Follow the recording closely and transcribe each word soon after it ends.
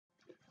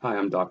Hi,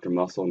 I'm Dr.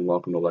 Musil, and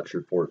welcome to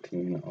Lecture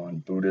 14 on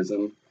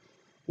Buddhism.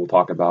 We'll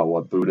talk about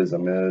what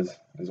Buddhism is,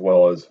 as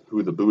well as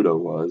who the Buddha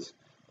was.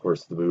 Of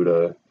course, the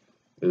Buddha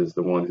is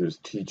the one whose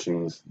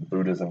teachings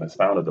Buddhism is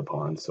founded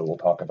upon, so we'll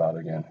talk about,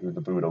 again, who the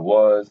Buddha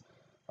was,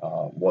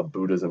 what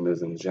Buddhism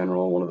is in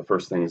general. One of the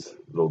first things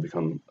that will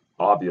become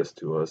obvious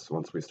to us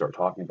once we start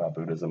talking about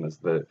Buddhism is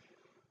that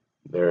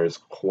there's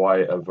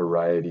quite a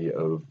variety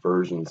of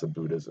versions of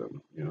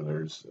Buddhism.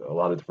 There's a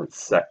lot of different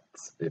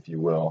sects, if you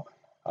will.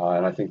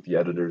 And I think the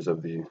editors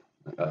of the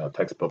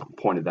textbook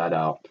pointed that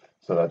out.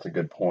 So that's a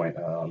good point.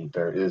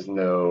 There is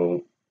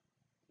no,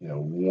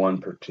 one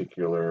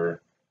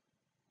particular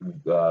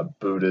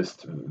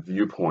Buddhist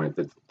viewpoint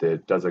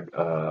that does an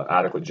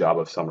adequate job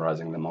of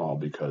summarizing them all,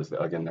 because,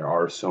 again, there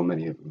are so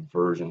many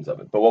versions of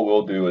it. But what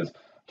we'll do is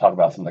talk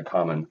about some of the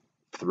common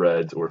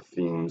threads or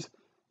themes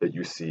that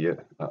you see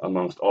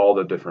amongst all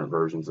the different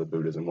versions of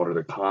Buddhism. What are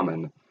the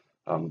common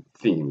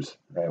themes,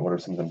 right? What are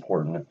some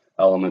important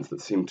elements that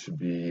seem to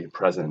be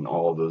present in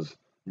all of those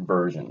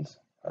versions,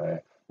 right?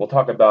 We'll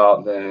talk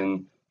about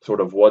then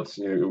sort of what's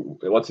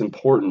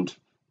important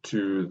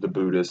to the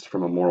Buddhist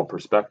from a moral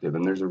perspective.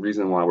 And there's a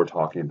reason why we're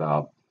talking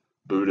about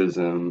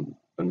Buddhism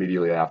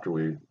immediately after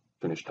we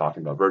finish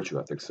talking about virtue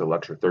ethics. So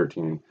lecture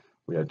 13,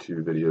 we had 2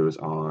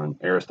 videos on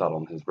Aristotle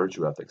and his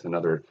virtue ethics,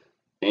 another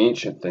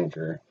ancient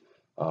thinker.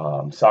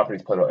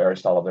 Socrates, Plato,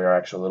 Aristotle, they're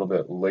actually a little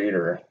bit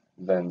later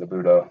than the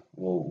Buddha.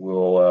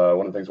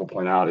 One of the things we'll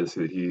point out is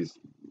that he's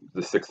the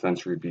 6th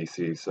century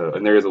BC. So,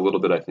 and there is a little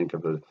bit, I think,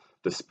 of a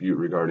dispute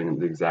regarding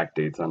the exact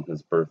dates on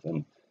his birth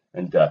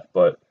and death.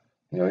 But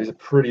he's a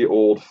pretty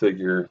old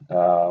figure.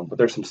 But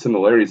there's some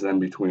similarities then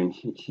between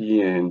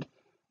he and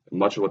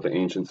much of what the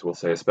ancients will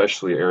say,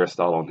 especially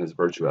Aristotle and his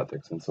virtue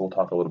ethics. And so we'll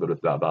talk a little bit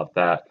about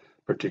that,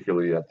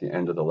 particularly at the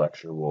end of the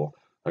lecture. We'll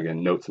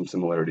again note some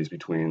similarities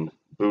between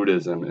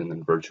Buddhism and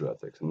then virtue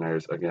ethics. And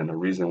there's, again, a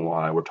reason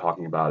why we're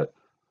talking about it,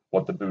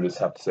 what the Buddhists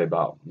have to say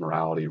about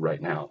morality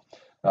right now.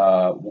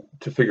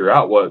 To figure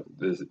out what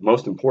is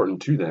most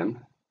important to them,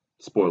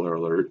 spoiler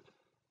alert,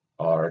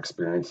 are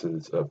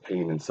experiences of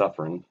pain and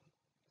suffering.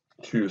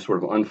 To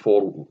sort of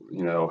unfold,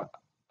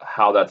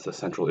 how that's a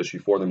central issue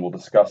for them, we'll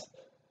discuss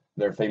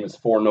their famous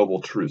Four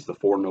Noble Truths,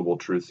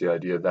 the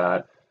idea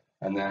that,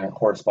 and then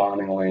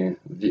correspondingly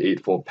the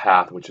Eightfold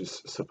Path, which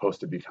is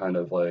supposed to be kind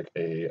of like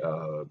a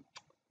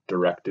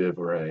directive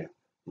or a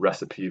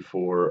recipe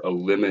for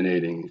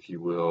eliminating, if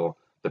you will,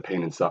 the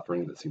pain and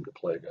suffering that seem to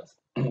plague us.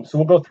 So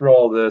we'll go through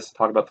all this,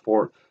 talk about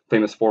the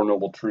famous Four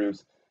Noble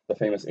Truths, the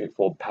famous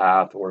Eightfold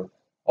Path, or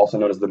also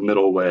known as the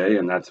Middle Way,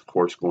 and that's, of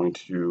course, going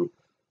to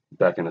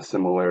beckon a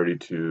similarity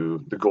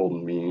to the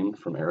Golden Mean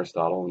from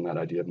Aristotle and that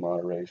idea of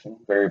moderation.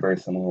 Very, very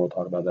similar. We'll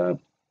talk about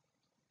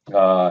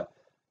that.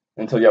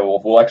 And so,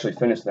 we'll actually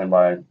finish then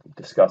by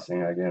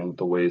discussing, again,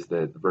 the ways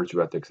that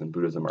virtue ethics and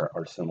Buddhism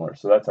are similar.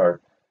 So that's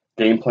our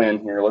game plan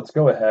here. Let's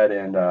go ahead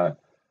and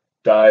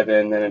dive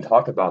in then and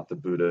talk about the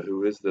Buddha,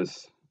 who is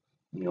this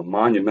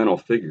monumental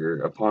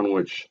figure upon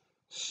which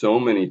so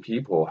many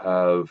people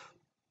have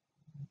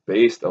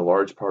based a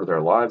large part of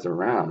their lives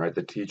around, right?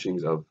 The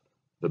teachings of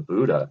the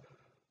Buddha.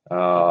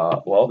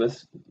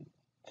 This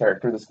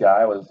character, this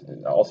guy, was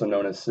also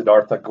known as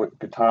Siddhartha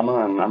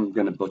Gautama, and I'm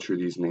going to butcher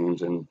these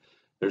names, and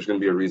there's going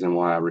to be a reason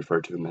why I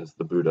refer to him as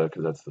the Buddha,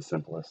 because that's the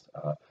simplest.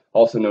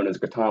 Also known as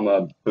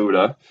Gautama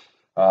Buddha,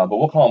 but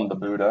we'll call him the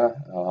Buddha.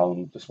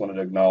 Just wanted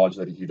to acknowledge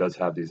that he does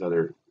have these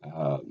other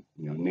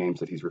names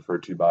that he's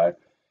referred to by.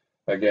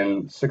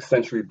 Again, 6th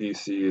century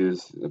BC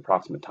is the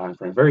approximate time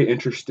frame. Very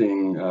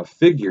interesting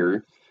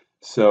figure.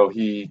 So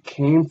he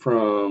came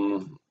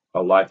from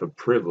a life of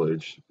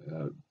privilege,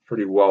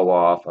 pretty well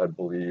off, I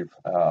believe.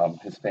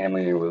 His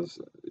family was,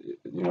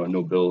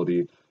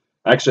 nobility.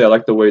 Actually, I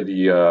like the way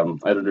the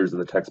editors of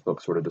the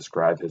textbook sort of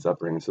describe his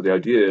upbringing. So the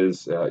idea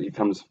is he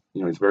comes,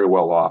 he's very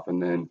well off,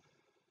 and then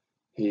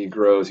he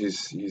grows.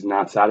 He's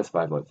not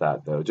satisfied with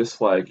that, though.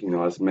 Just like,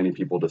 as many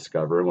people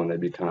discover when they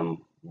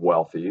become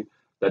wealthy,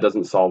 that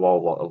doesn't solve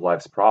all of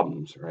life's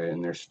problems, right?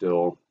 And they're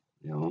still,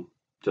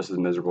 just as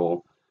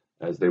miserable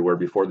as they were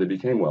before they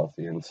became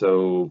wealthy. And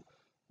so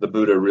the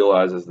Buddha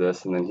realizes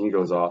this, and then he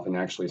goes off and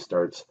actually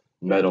starts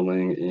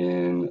meddling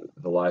in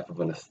the life of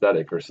an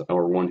ascetic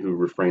or one who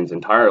refrains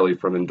entirely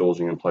from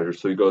indulging in pleasure.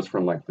 So he goes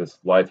from like this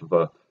life of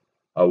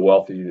a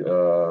wealthy,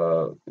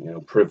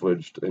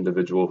 privileged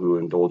individual who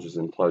indulges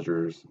in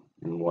pleasures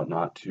and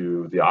whatnot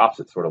to the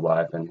opposite sort of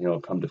life, and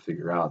he'll come to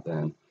figure out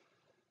then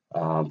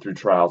through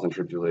trials and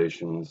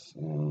tribulations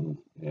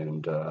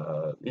and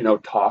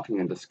talking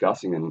and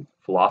discussing and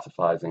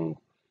philosophizing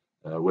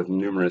with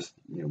numerous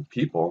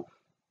people,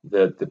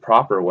 that the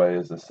proper way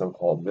is the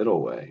so-called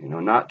middle way,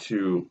 not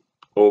to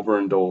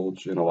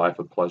overindulge in a life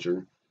of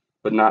pleasure,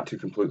 but not to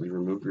completely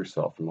remove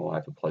yourself from a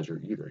life of pleasure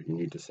either. You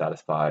need to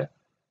satisfy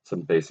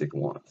some basic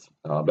wants.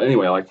 But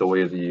anyway, I like the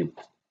way the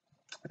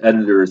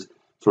editors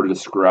sort of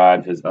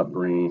describe his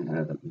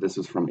upbringing. This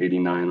is from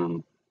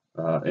 89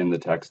 in the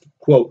text.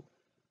 Quote,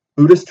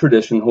 Buddhist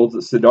tradition holds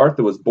that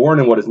Siddhartha was born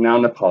in what is now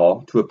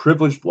Nepal to a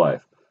privileged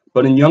life,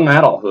 but in young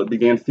adulthood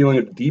began feeling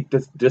a deep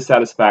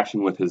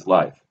dissatisfaction with his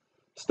life.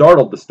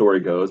 Startled, the story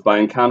goes, by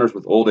encounters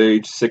with old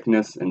age,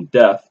 sickness, and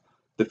death,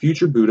 the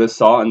future Buddha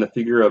saw in the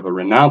figure of a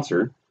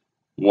renouncer,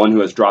 one who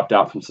has dropped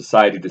out from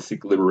society to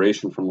seek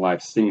liberation from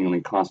life's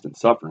seemingly constant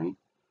suffering,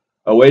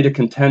 a way to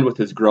contend with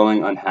his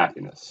growing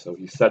unhappiness. So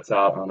he sets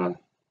out on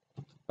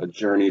a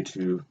journey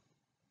to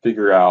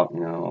figure out,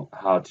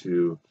 how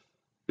to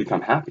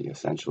become happy,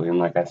 essentially. And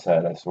like I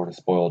said, I sort of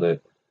spoiled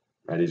it.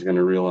 Right? He's going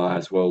to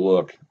realize, well,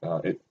 look,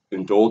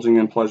 indulging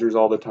in pleasures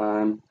all the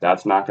time,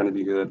 that's not going to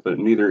be good, but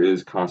neither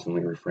is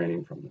constantly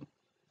refraining from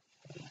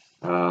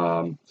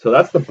them. So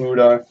that's the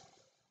Buddha.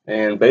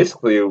 And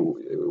basically,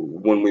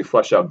 when we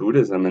flesh out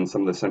Buddhism and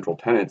some of the central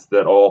tenets,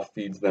 that all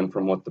feeds them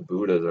from what the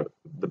Buddha,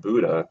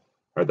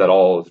 or that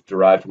all is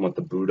derived from what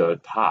the Buddha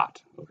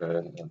taught,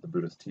 okay, the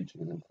Buddha's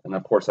teaching. And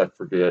of course, I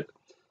forgot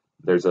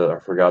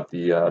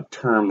the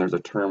term. There's a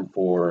term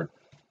for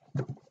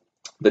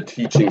the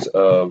teachings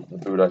of the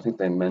Buddha. I think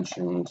they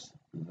mentioned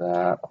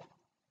that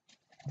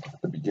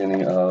at the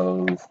beginning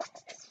of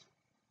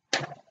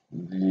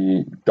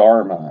the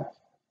Dharma.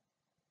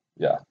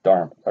 Yeah,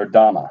 Dhamma,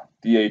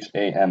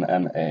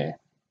 Dhamma.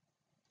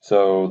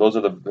 So those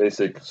are the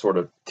basic sort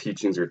of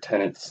teachings or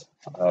tenets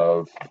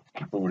of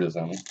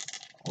Buddhism.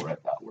 I'll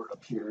write that word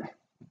up here.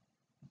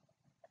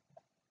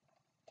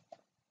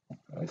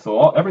 Okay,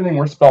 so everything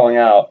we're spelling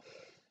out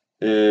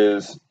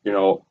is,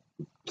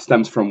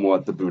 stems from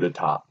what the Buddha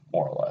taught,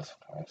 more or less.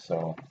 Okay,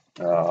 so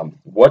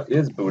what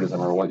is Buddhism,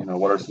 or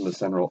what are some of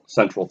the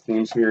central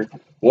themes here?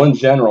 Well, in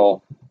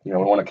general, we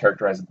want to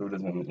characterize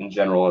Buddhism in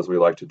general, as we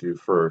like to do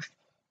first,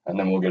 and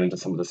then we'll get into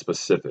some of the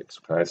specifics.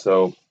 Okay,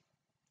 so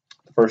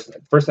the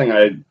first thing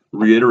I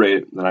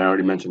reiterate that I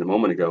already mentioned a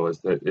moment ago is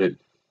that it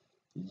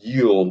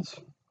yields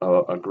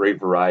a great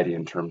variety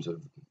in terms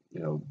of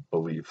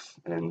beliefs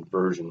and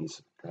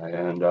versions. Okay,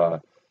 and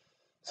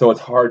so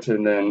it's hard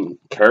to then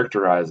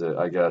characterize it,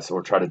 I guess,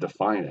 or try to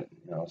define it.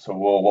 So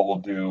what we'll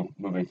do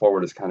moving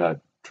forward is kind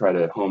of try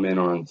to home in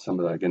on some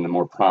of the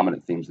more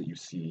prominent themes that you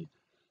see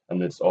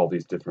amidst all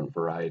these different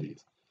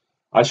varieties.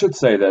 I should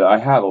say that I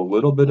have a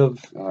little bit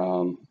of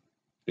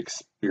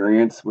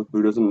experience with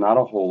Buddhism, not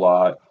a whole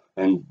lot.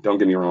 And don't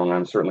get me wrong,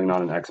 I'm certainly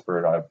not an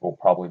expert. I will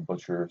probably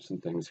butcher some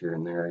things here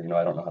and there.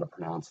 I don't know how to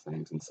pronounce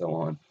things and so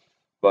on.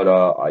 But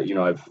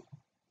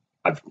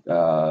I've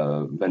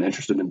been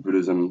interested in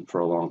Buddhism for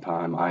a long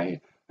time.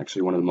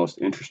 One of the most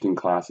interesting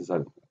classes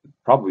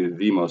probably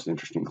the most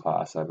interesting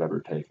class I've ever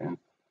taken.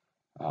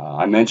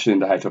 I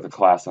mentioned I took a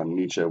class on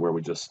Nietzsche where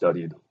we just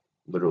studied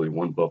literally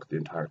one book the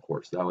entire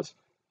course. That was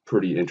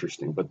pretty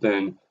interesting. But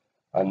then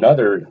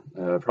another,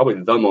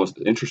 probably the most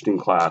interesting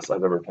class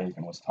I've ever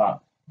taken was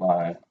taught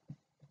by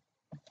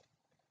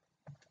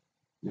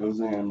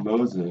Yozan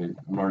Mosig,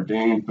 an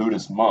ordained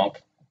Buddhist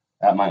monk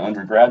at my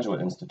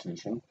undergraduate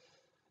institution.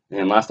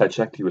 And last I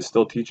checked, he was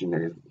still teaching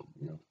there. He's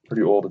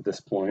pretty old at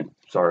this point.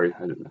 Sorry,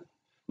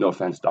 no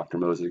offense, Dr.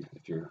 Mosig,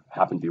 if you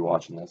happen to be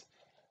watching this.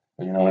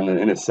 But,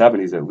 in his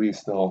 70s at least,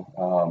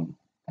 still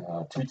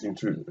teaching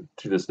to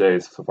this day,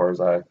 so far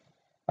as I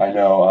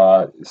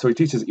know. So he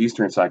teaches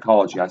Eastern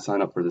psychology. I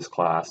signed up for this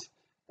class,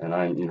 and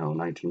I'm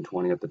 19,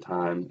 20 at the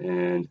time.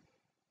 And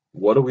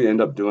what do we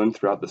end up doing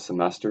throughout the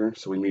semester?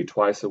 So we meet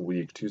twice a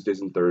week,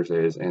 Tuesdays and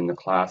Thursdays, and the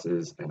class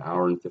is an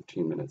hour and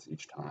 15 minutes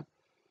each time.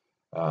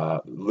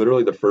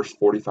 Literally the first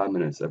 45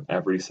 minutes of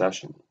every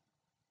session,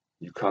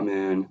 you come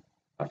in.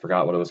 I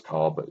forgot what it was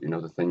called, but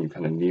the thing you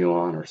kind of kneel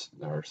on or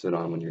sit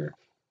on when you're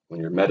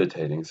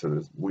meditating.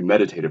 So we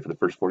meditated for the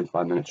first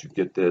 45 minutes. You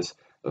get this,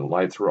 the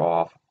lights were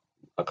off.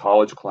 A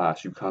college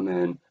class, you come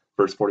in,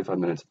 first 45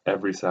 minutes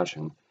every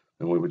session,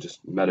 and we would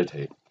just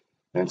meditate.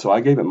 And so I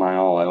gave it my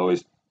all. I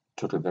always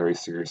took it very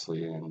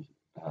seriously, and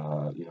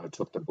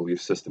took the belief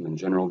system in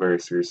general very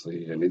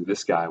seriously. And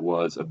this guy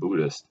was a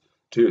Buddhist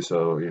too,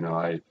 so he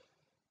was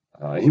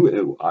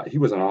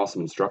an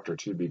awesome instructor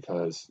too,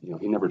 because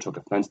he never took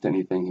offense to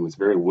anything. He was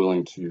very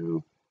willing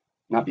to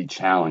not be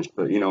challenged,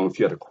 but if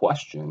you had a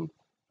question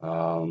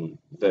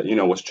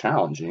that was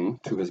challenging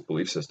to his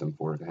belief system,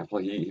 for example,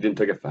 he didn't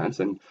take offense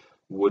and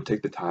would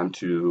take the time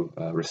to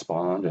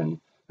respond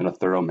in a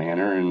thorough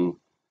manner, and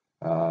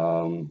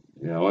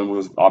and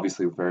was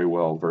obviously very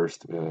well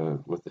versed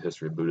with the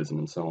history of Buddhism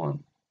and so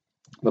on.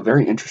 A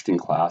very interesting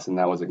class, and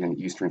that was again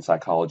Eastern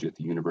psychology at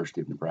the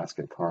University of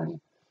Nebraska at Kearney.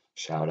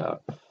 Shout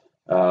out.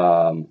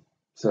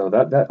 So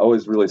that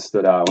always really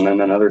stood out. And then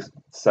another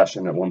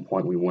session at one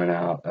point we went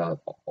out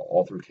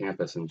all through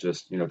campus and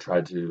just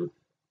tried to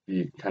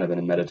be kind of in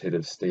a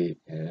meditative state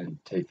and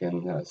take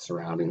in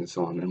surroundings and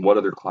so on. And what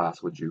other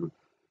class would you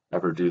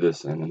ever do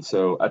this in? And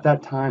so at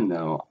that time,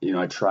 though,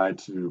 I tried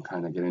to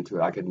kind of get into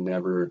it. I could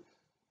never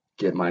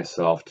get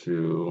myself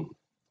to,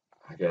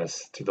 I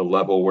guess, to the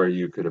level where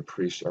you could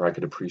appreciate, or I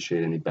could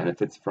appreciate any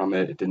benefits from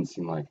it. It didn't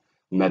seem like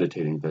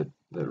meditating that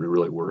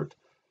really worked.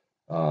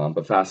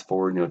 But fast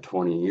forward,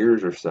 20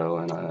 years or so,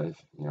 and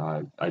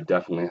I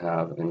definitely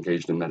have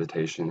engaged in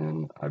meditation,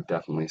 and I've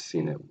definitely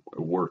seen it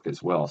work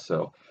as well.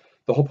 So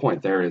the whole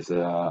point there is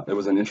it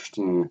was an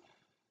interesting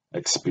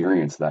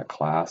experience that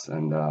class,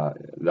 and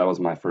that was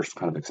my first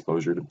kind of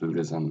exposure to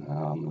Buddhism.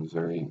 It was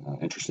very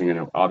interesting,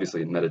 and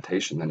obviously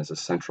meditation then is a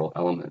central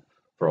element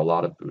for a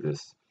lot of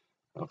Buddhists.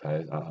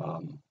 Okay,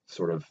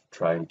 sort of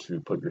trying to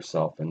put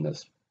yourself in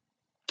this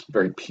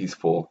very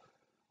peaceful,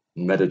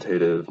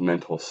 meditative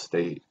mental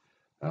state.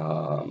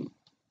 Um,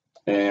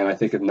 and I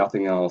think if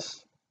nothing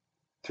else,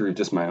 through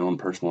just my own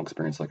personal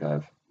experience, like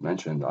I've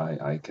mentioned,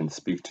 I can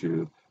speak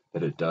to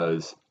that it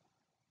does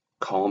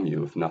calm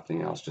you, if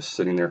nothing else, just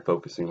sitting there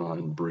focusing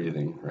on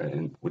breathing, right?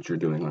 And what you're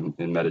doing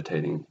in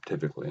meditating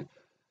typically.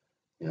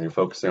 You're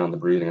focusing on the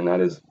breathing, and that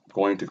is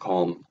going to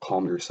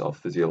calm yourself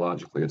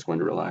physiologically. It's going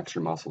to relax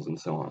your muscles and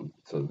so on.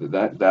 So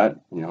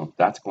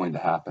that's going to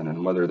happen.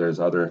 And whether there's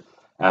other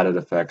added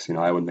effects,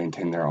 I would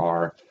maintain there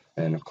are.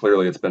 And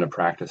clearly, it's been a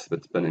practice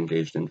that's been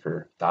engaged in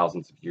for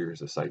thousands of years.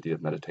 This idea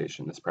of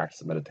meditation, this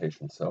practice of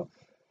meditation. So,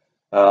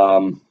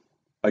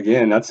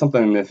 again, that's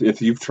something.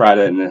 If you've tried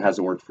it and it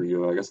hasn't worked for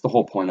you, I guess the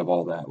whole point of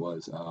all that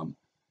was,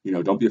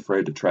 don't be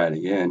afraid to try it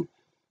again.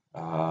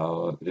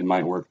 It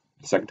might work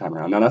the second time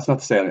around. Now, that's not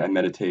to say I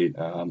meditate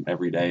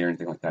every day or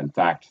anything like that. In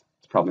fact,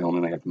 it's probably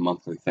only like a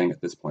monthly thing at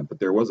this point. But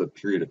there was a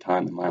period of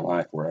time in my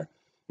life where,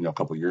 a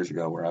couple of years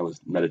ago, where I was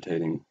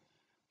meditating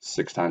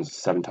 6 times,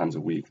 7 times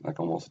a week, like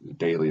almost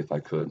daily if I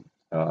could.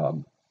 I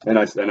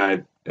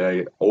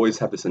always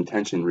have this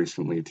intention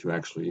recently to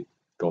actually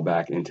go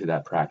back into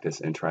that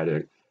practice and try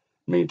to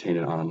maintain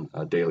it on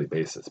a daily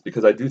basis,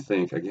 because I do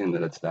think, again,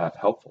 that it's that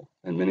helpful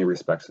in many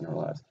respects in our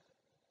lives.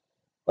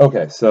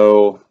 Okay,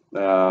 so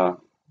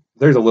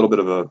there's a little bit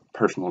of a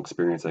personal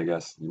experience, I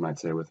guess you might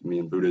say, with me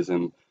and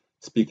Buddhism,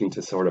 speaking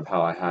to sort of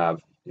how I have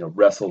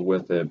wrestled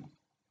with it.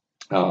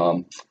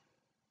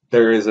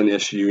 There is an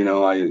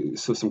issue,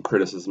 so some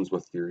criticisms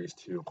with theories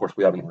too. Of course,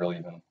 we haven't really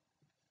even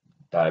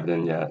dived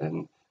in yet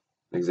and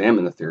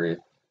examined the theory.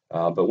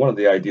 But one of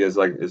the ideas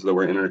is that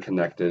we're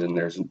interconnected, and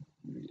there's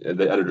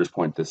the editors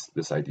point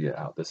this idea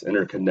out, this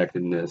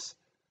interconnectedness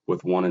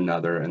with one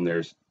another, and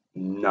there's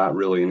not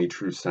really any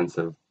true sense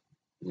of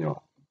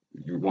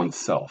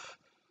oneself,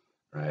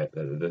 right?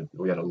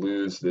 We got to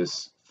lose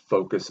this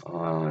focus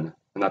on,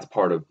 and that's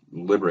part of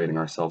liberating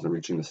ourselves and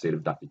reaching the state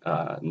of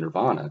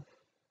nirvana.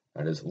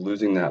 Right, is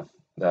losing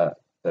that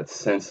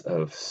sense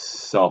of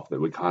self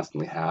that we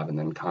constantly have, and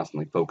then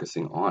constantly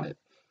focusing on it.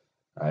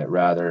 Right?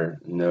 Rather,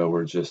 no,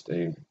 we're just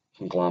a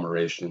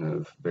conglomeration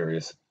of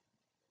various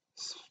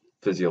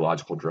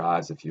physiological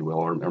drives, if you will,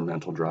 or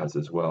mental drives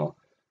as well,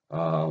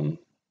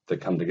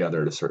 that come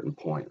together at a certain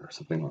point or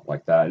something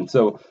like that. And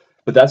so,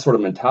 but that sort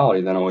of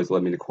mentality then always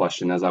led me to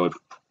question, as I would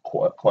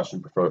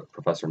question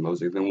Professor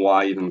Mosley, then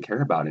why even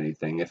care about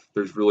anything? If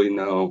there's really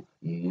no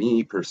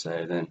me per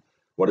se, then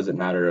what does it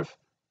matter if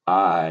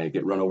I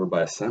get run over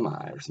by a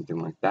semi or something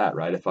like that,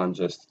 right? If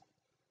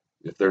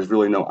there's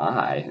really no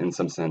I in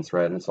some sense,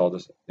 right, and it's all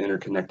just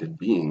interconnected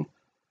being,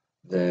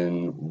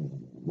 then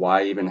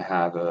why even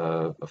have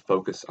a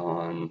focus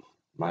on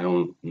my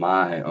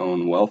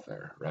own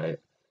welfare, right?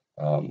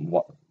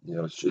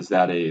 Is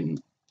that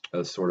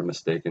a sort of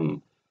mistake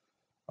in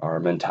our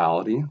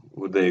mentality?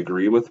 Would they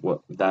agree with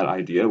that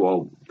idea?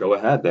 Well, go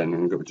ahead then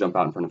and go jump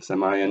out in front of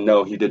semi. And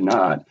no, he did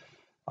not.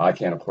 I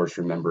can't, of course,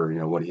 remember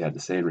what he had to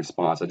say in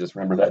response. I just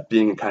remember that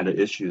being a kind of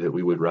issue that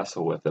we would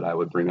wrestle with, that I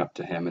would bring up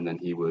to him, and then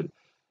he would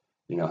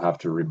have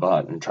to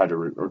rebut and try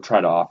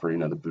to offer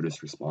the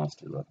Buddhist response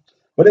to it.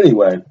 But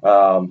anyway,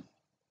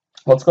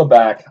 let's go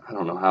back. I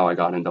don't know how I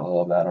got into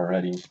all of that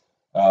already,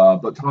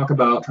 but try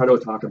to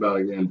talk about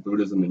again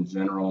Buddhism in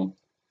general.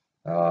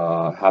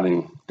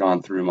 Having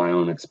gone through my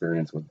own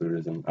experience with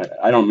Buddhism,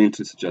 I don't mean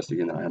to suggest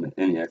again that I am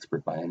any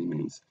expert by any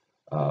means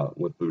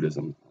with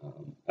Buddhism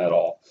at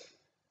all,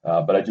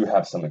 but I do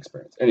have some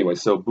experience. Anyway,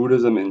 so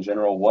Buddhism in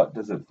general, what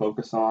does it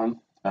focus on?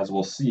 As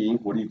we'll see,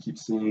 what do you keep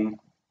seeing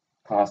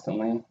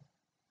constantly?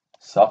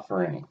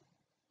 Suffering.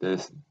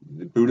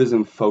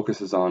 Buddhism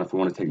focuses on, if we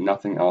want to take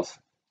nothing else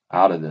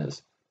out of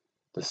this,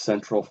 the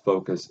central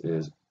focus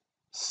is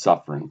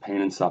suffering, pain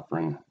and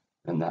suffering,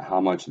 and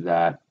how much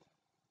that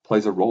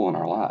plays a role in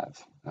our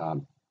lives,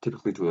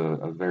 typically to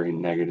a very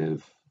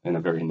negative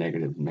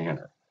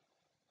manner.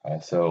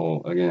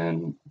 So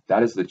again,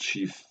 that is the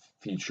chief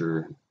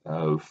feature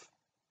of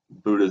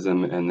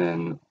Buddhism, and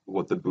then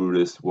what the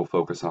Buddhists will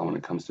focus on when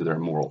it comes to their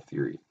moral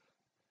theory.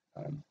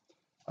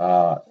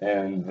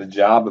 And the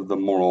job of the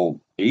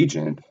moral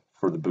agent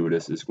for the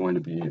Buddhist is going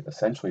to be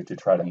essentially to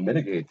try to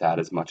mitigate that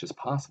as much as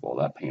possible,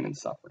 that pain and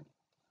suffering.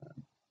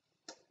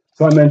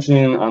 So I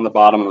mentioned on the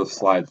bottom of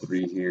slide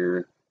 3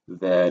 here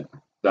that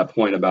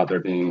point about there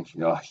being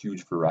a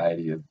huge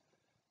variety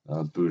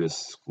of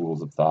Buddhist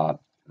schools of thought,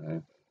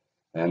 right?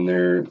 And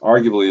there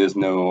arguably is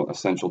no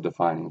essential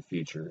defining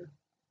feature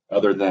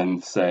other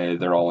than say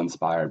they're all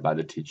inspired by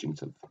the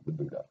teachings of the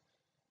Buddha.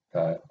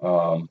 Okay.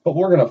 But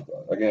we're going to,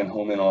 again,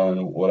 home in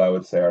on what I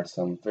would say are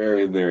some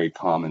very, very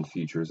common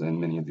features in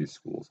many of these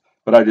schools.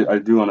 But I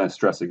do want to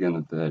stress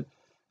again that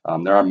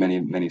there are many,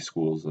 many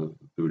schools of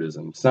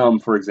Buddhism. Some,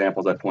 for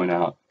example, as I point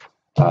out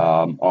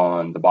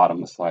on the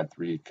bottom of slide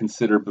 3,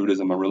 consider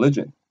Buddhism a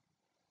religion.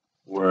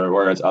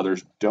 whereas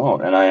others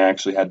don't. And I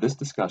actually had this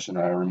discussion,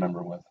 I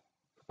remember, with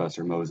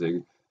Professor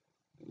Mosig.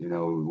 You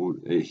know,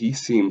 he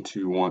seemed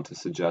to want to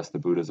suggest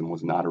that Buddhism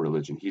was not a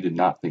religion. He did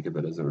not think of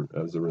it as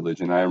a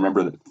religion. I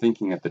remember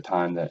thinking at the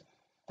time that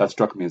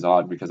struck me as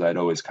odd because I'd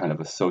always kind of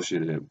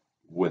associated it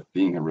with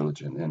being a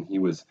religion. And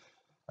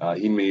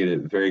he made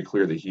it very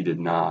clear that he did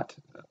not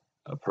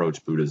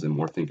approach Buddhism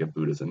or think of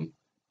Buddhism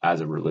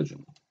as a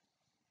religion,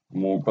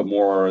 but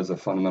more as a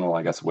fundamental,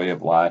 I guess, way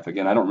of life.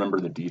 Again, I don't remember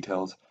the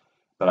details,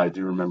 but I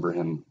do remember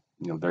him,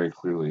 very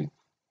clearly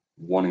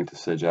wanting to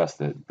suggest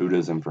that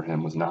Buddhism for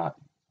him was not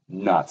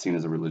seen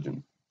as a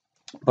religion.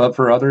 But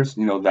for others,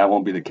 that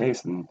won't be the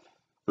case, and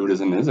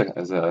Buddhism is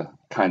a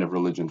kind of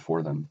religion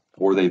for them,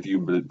 or they view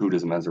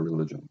Buddhism as a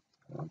religion.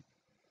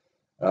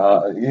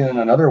 Again,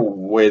 another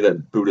way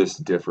that Buddhists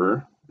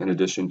differ, in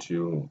addition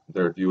to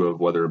their view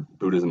of whether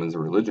Buddhism is a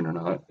religion or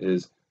not,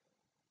 is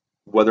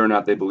whether or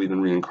not they believe in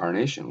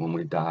reincarnation. When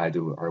we die,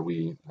 are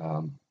we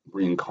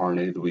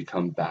reincarnated? Do we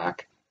come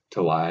back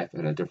to life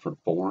in a different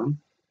form?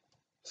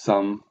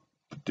 Some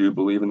do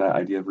believe in that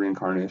idea of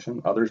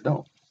reincarnation, others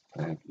don't.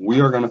 Okay?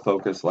 We are going to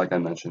focus, like I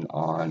mentioned,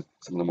 on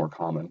some of the more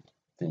common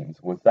themes.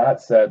 With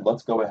that said,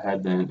 let's go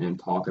ahead then and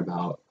talk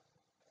about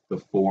the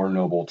Four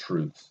Noble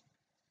Truths.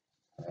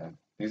 Okay?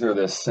 These are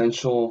the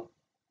essential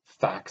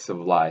facts of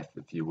life,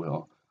 if you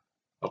will,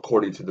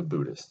 according to the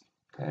Buddhist,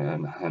 okay?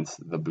 And hence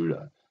the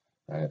Buddha.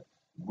 Right?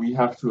 We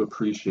have to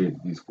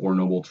appreciate these Four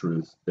Noble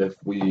Truths if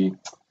we,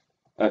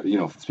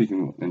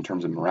 speaking in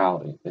terms of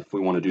morality, if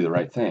we want to do the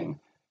right thing.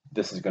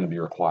 This is going to be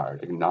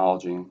required.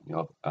 Acknowledging,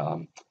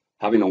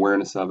 having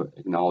awareness of it,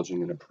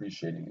 acknowledging and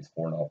appreciating these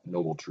Four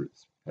Noble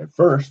Truths. Okay?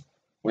 First,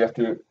 we have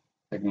to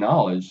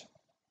acknowledge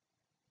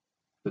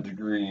the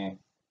degree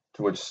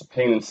to which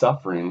pain and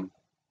suffering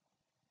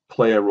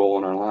play a role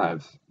in our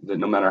lives. That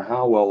no matter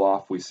how well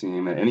off we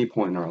seem at any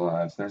point in our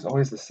lives, there's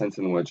always the sense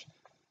in which,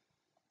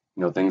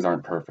 things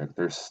aren't perfect.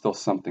 There's still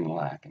something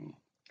lacking.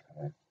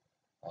 Okay?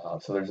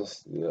 So there's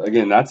this,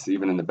 again, that's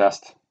even in the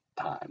best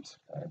times.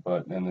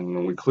 Okay? And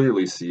then we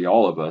clearly see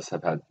all of us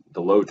have had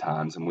the low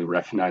times, and we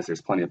recognize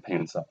there's plenty of pain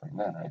and suffering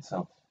then, right?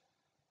 So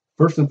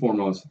first and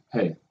foremost,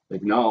 hey,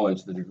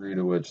 acknowledge the degree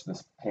to which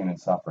this pain and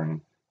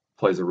suffering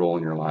plays a role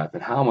in your life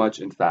and how much,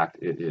 in fact,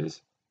 it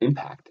is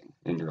impacting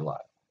in your life.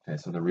 Okay,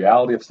 so the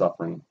reality of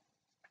suffering.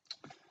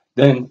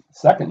 Then,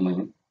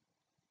 secondly,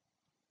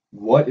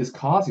 what is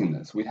causing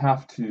this? We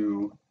have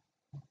to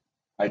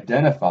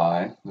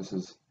identify, this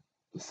is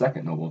the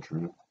second noble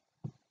truth,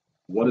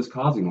 what is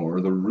causing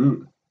or the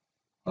root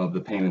of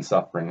the pain and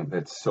suffering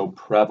that's so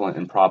prevalent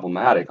and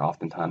problematic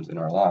oftentimes in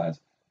our lives.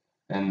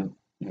 And,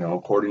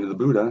 according to the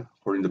Buddha,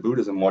 according to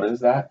Buddhism, what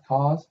is that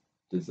cause?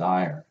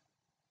 Desire.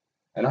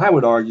 And I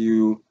would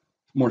argue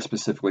more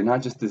specifically,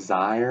 not just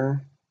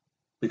desire,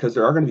 because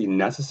there are going to be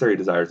necessary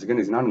desires. Again,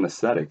 he's not an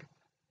ascetic.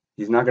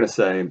 He's not going to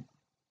say,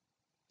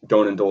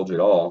 don't indulge at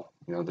all.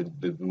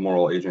 The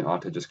moral agent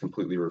ought to just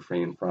completely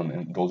refrain from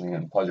indulging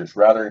in pleasures.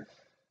 Rather,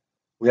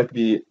 we have to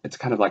be, it's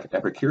kind of like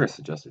Epicurus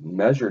suggested,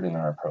 measured in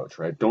our approach,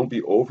 right? Don't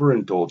be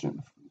overindulgent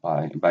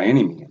by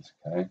any means,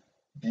 okay?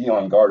 Be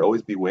on guard,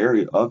 always be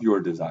wary of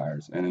your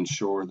desires and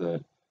ensure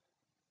that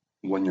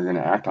when you're going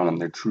to act on them,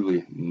 they're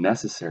truly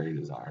necessary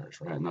desires,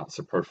 right? Not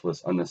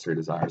superfluous, unnecessary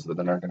desires that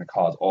then are going to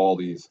cause all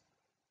these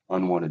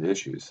unwanted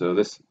issues. So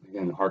this,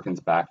 again,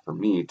 harkens back for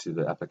me to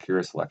the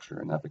Epicurus lecture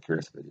and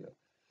Epicurus video.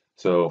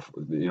 So,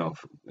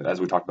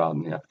 as we talked about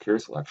in the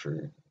Epicurus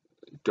lecture,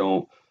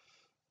 don't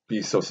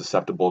be so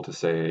susceptible to,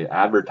 say,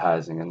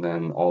 advertising and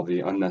then all the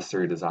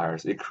unnecessary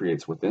desires it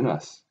creates within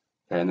us,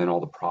 okay? And then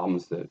all the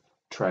problems that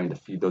trying to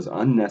feed those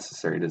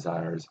unnecessary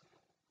desires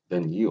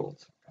then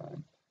yields. Okay?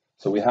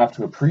 So we have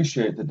to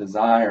appreciate that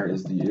desire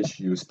is the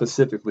issue,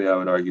 specifically, I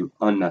would argue,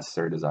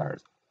 unnecessary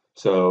desires.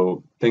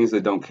 So things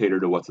that don't cater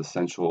to what's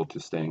essential to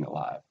staying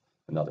alive,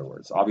 in other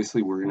words.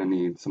 Obviously, we're going to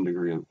need some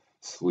degree of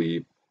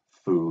sleep,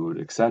 food,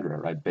 etc.,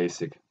 right?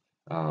 Basic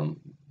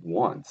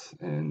wants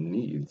and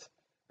needs.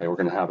 Okay? We're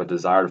going to have a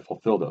desire to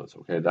fulfill those.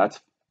 Okay, that's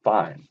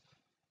fine.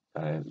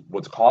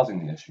 What's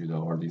causing the issue,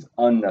 though, are these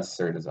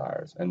unnecessary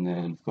desires, and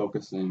then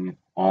focusing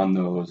on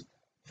those,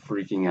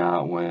 freaking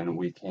out when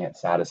we can't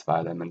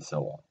satisfy them, and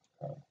so on.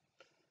 Okay?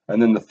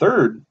 And then the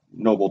third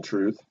noble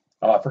truth,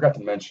 I forgot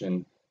to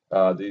mention,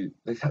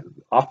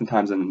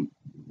 oftentimes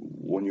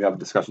when you have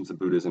discussions of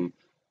Buddhism,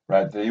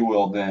 right, they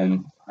will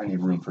then, I need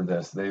room for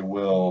this, they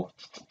will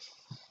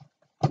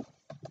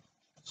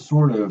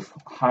sort of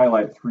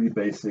highlight three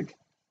basic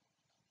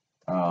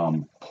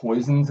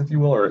poisons, if you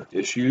will, or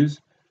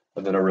issues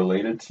that are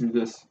related to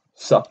this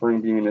suffering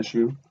being an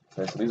issue.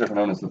 Okay, so these are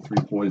known as the three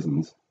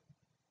poisons.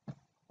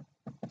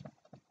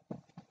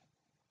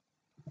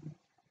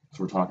 So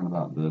we're talking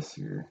about this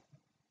here.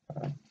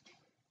 Okay.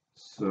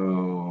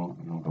 So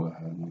I'll go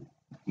ahead and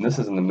this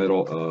is in the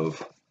middle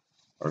of,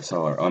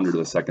 or under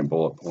the second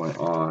bullet point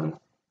on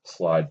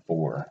slide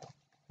 4.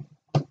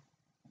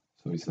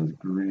 So he says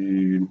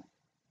greed,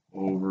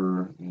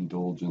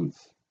 overindulgence.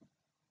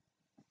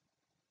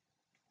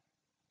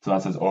 So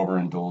that says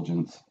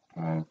overindulgence,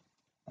 okay,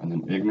 and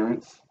then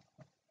ignorance,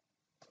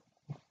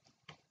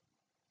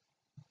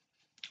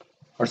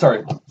 or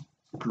sorry,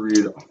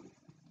 greed,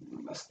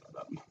 messed that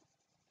up.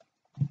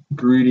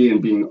 Greedy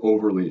and being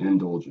overly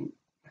indulgent.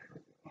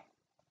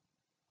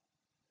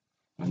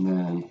 And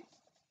then,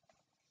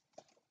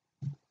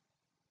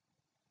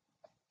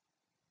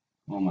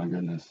 oh my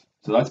goodness.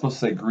 So that's supposed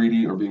to say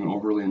greedy or being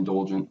overly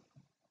indulgent.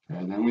 Okay,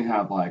 and then we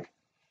have like,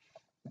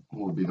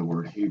 what would be the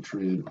word,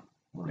 hatred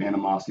or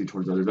animosity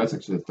towards others. That's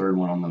actually the third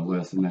one on the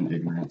list, and then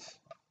ignorance.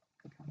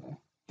 Okay.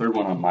 Third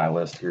one on my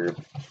list here,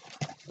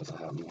 as I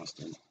have them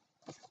listed.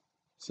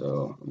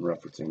 So I'm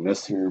referencing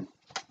this here.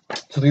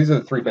 So these are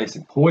the three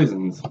basic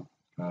poisons.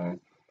 Okay?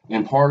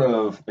 And part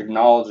of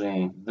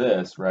acknowledging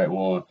this, right,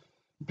 will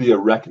be a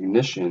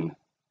recognition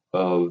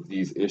of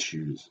these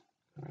issues,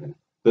 right,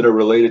 that are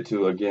related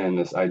to, again,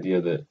 this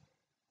idea that,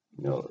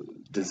 you know,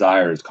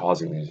 desire is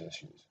causing these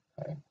issues.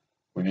 Right?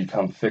 We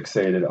become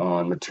fixated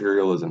on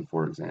materialism,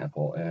 for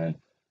example, and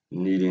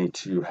needing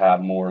to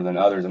have more than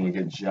others, and we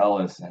get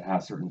jealous and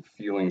have certain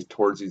feelings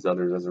towards these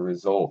others as a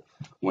result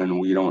when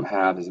we don't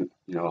have, you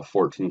know, a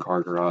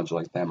 14-car garage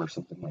like them or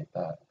something like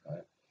that.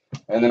 Right?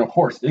 And then, of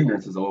course,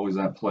 ignorance is always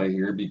at play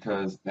here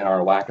because in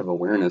our lack of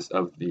awareness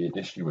of the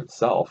issue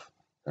itself.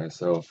 Okay?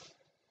 So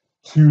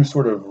to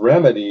sort of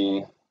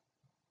remedy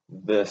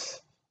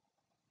this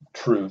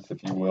truth,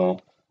 if you will,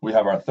 we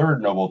have our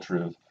third noble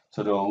truth.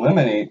 So to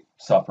eliminate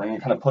suffering, you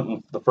kind of put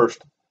in the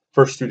first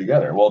two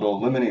together. Well, to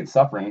eliminate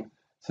suffering,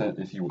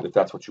 if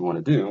that's what you want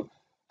to do,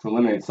 to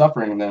eliminate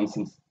suffering, then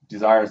since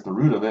desire is the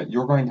root of it,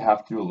 you're going to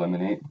have to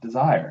eliminate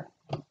desire.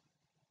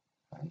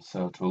 And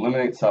so to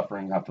eliminate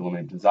suffering, you have to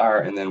eliminate desire,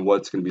 and then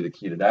what's going to be the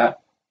key to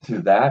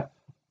that?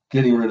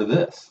 Getting rid of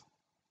this.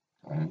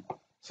 Okay?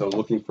 So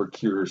looking for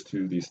cures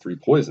to these three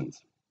poisons,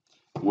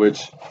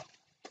 which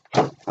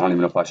I don't even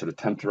know if I should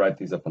attempt to write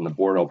these up on the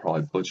board. I'll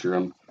probably butcher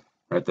them.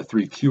 Right, the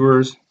three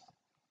cures.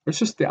 It's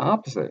just the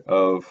opposite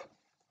of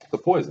the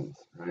poisons.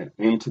 Right,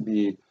 aim to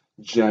be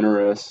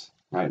generous.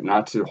 Right,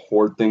 not to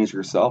hoard things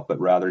yourself, but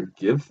rather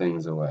give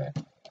things away.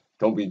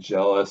 Don't be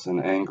jealous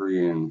and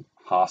angry and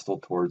hostile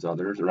towards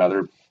others.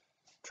 Rather,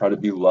 try to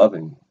be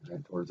loving,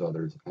 right, towards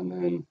others, and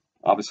then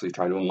obviously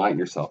try to enlighten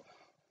yourself.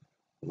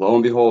 Lo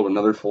and behold,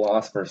 another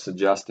philosopher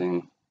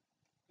suggesting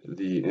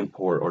the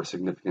import or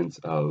significance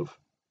of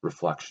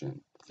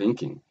reflection,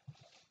 thinking.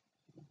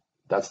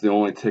 That's the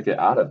only ticket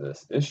out of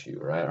this issue,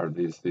 right? Are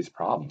these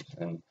problems,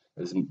 and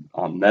is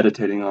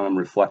meditating on them,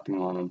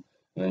 reflecting on them,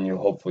 and then you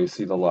hopefully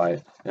see the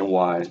light and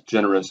why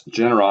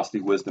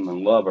generosity, wisdom,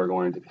 and love are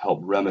going to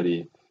help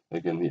remedy,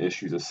 again, the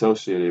issues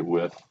associated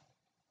with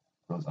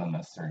those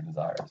unnecessary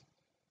desires.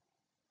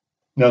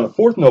 Now, the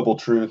fourth noble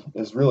truth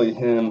is really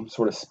him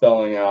sort of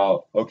spelling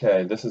out,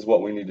 okay, this is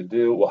what we need to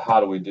do. Well, how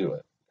do we do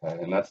it?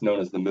 Okay, and that's known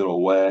as the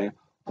middle way,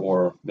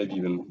 or maybe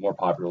even more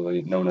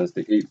popularly known as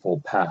the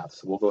Eightfold Path.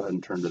 So we'll go ahead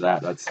and turn to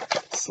that. That's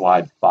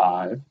slide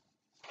 5.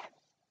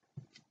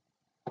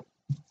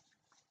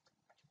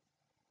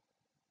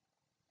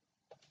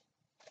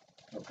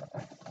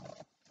 Okay.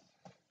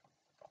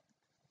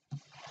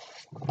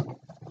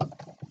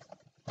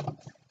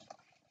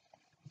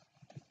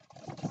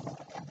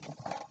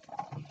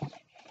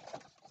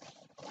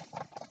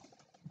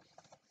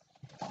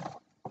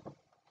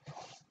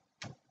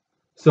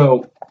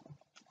 So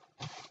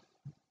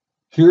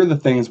here are the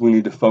things we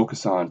need to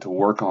focus on, to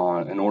work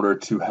on, in order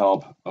to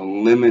help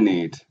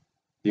eliminate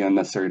the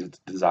unnecessary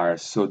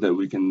desires so that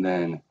we can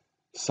then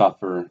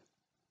suffer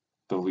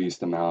the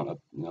least amount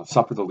of,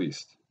 suffer the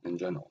least in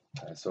general.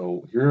 Okay?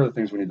 So here are the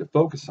things we need to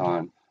focus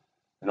on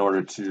in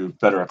order to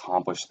better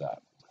accomplish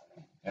that.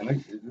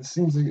 And this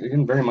seems,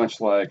 again, very much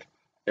like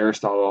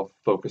Aristotle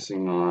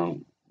focusing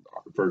on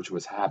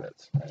virtuous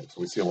habits. Right?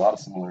 So we see a lot of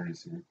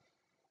similarities here.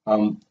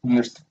 And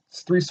there's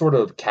three sort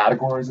of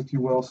categories, if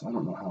you will. So I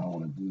don't know how I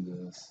want to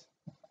do this.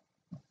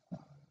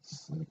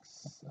 6,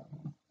 7,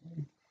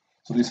 8.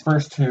 So these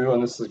first two,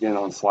 and this is again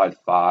on slide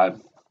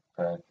 5.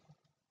 Okay.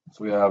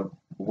 So we have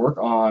work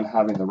on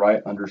having the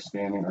right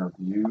understanding or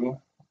view.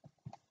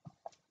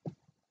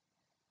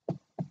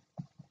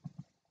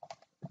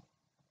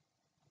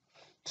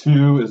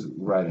 Two is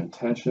right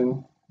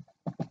intention.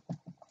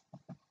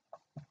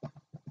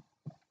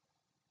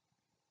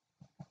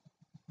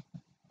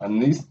 And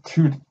these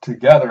two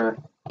together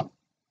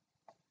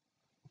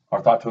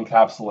are thought to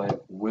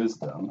encapsulate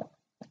wisdom.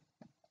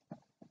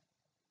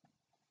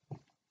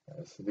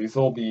 Okay, so these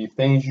will be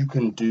things you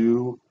can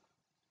do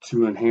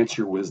to enhance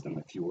your wisdom,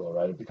 if you will,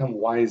 right? Become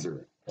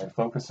wiser. Okay?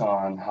 Focus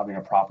on having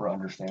a proper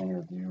understanding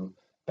of you,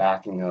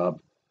 backing up,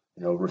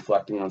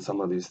 reflecting on some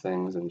of these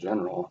things in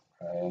general,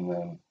 right? And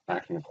then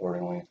acting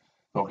accordingly.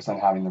 Focus on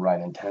having the right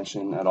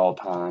intention at all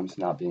times,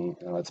 not being,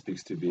 that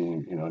speaks to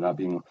being, not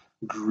being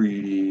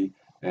greedy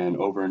and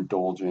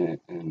overindulgent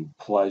in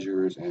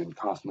pleasures and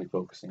constantly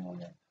focusing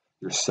on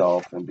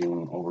yourself and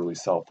being overly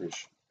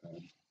selfish.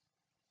 Okay?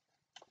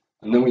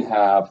 And then we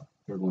have,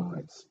 third one,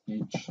 right,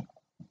 speech.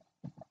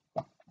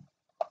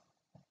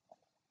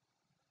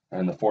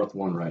 And the fourth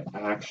one, right,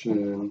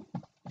 action.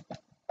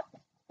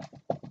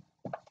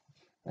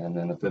 And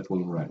then the fifth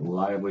one, right,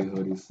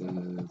 livelihood, he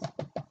says.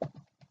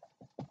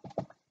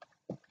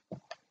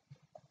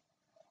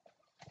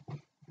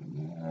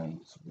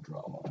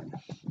 draw a line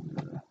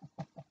here.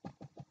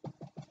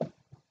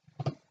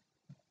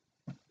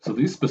 So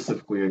these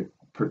specifically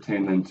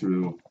pertain then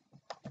to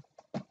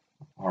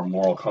our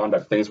moral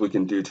conduct, things we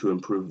can do to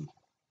improve,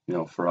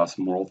 for us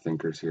moral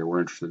thinkers here.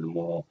 We're interested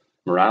in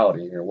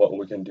morality here. What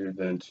we can do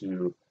then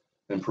to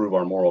improve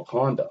our moral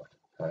conduct,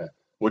 okay?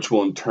 Which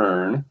will in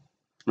turn,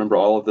 remember,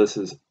 all of this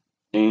is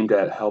aimed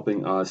at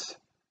helping us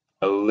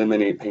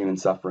eliminate pain and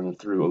suffering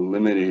through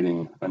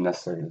eliminating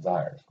unnecessary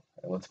desires.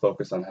 Okay? Let's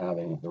focus on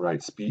having the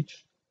right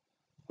speech.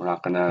 We're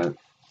not going to,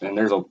 and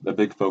there's a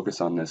big focus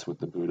on this with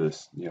the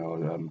Buddhists,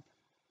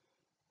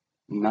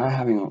 not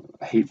having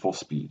hateful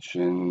speech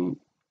and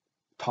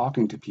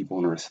talking to people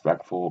in a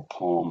respectful,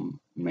 calm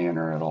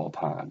manner at all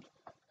times.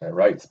 Okay?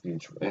 Right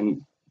speech,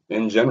 and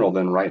in general,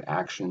 then right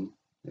action,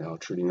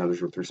 treating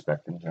others with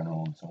respect in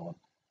general and so on.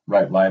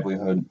 Right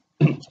livelihood,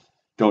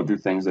 don't do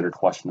things that are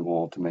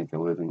questionable to make a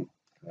living.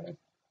 Okay?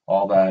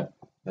 All that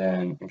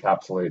then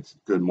encapsulates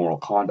good moral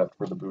conduct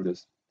for the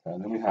Buddhists. Okay?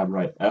 Then we have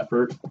right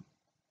effort,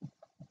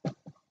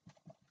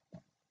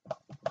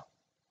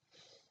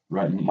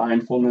 right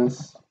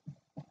mindfulness,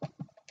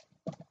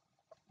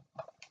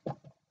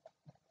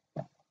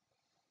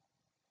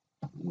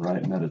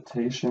 right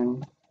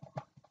meditation.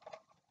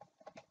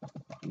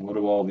 What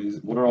are all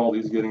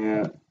these getting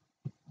at?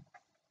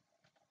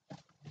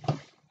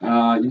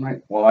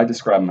 I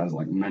describe them as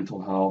like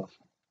mental health.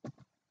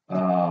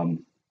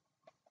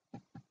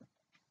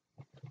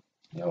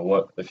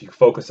 If you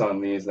focus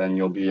on these, then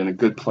you'll be in a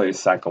good place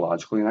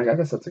psychologically. And I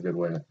guess that's a good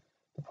way to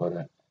put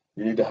it.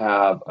 You need to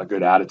have a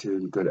good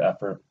attitude, good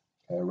effort,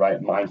 okay?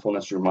 Right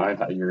mindfulness, your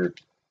mind, you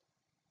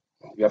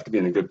have to be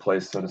in a good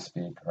place, so to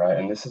speak, right?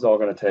 And this is all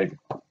going to take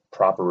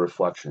proper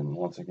reflection.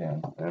 Once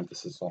again, an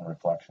emphasis on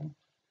reflection.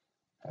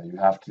 You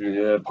have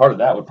to. Part of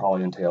that would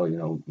probably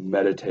entail,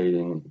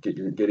 meditating,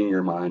 getting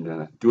your mind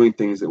in doing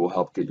things that will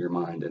help get your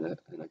mind in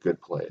a good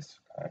place.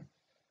 Okay?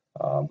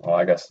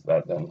 I guess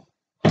that then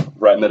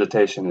right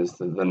meditation is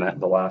the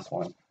last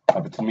one.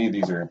 But to me,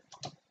 these are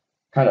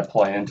kind of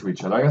play into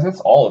each other. I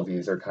guess all of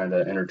these are kind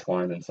of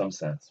intertwined in some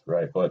sense,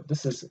 right? But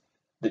this is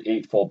the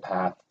Eightfold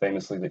Path,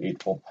 famously the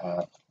Eightfold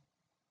Path.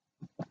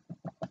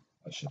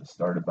 I should have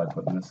started by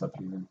putting this up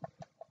here.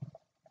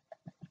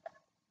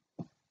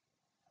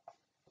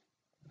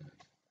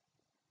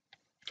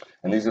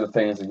 And these are the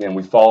things, again,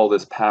 we follow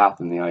this path,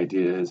 and the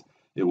idea is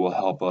it will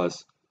help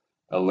us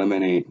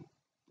eliminate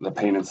the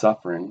pain and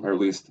suffering, or at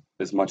least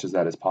as much as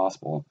that is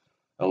possible,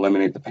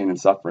 eliminate the pain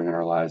and suffering in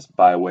our lives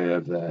by way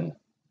of then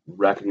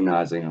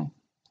recognizing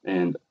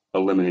and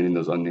eliminating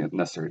those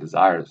unnecessary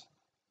desires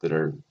that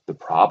are the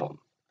problem.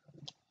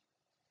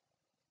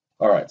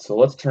 All right, so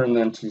let's turn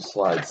then to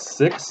slide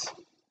 6.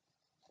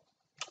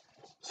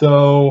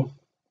 So,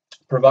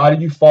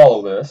 provided you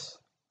follow this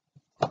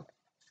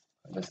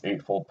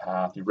Eightfold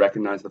Path, you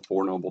recognize the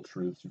Four Noble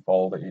Truths, you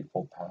follow the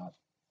Eightfold Path,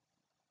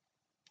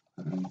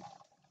 and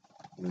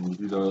you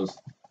do those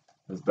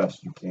as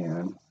best you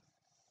can,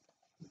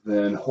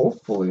 then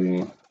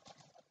hopefully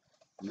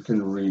you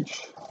can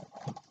reach,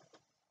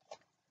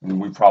 and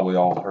we've probably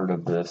all heard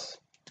of this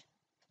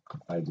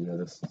idea,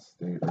 this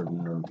state of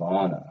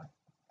Nirvana.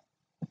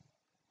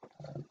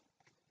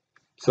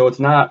 So it's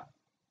not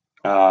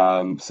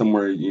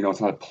somewhere,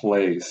 it's not a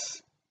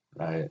place,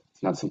 right?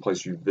 It's not some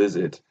place you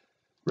visit.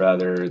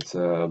 Rather, it's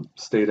a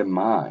state of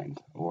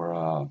mind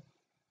or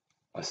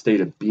a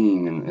state of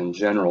being in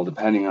general,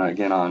 depending on,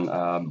 again,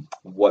 on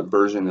what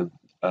version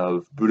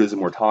of Buddhism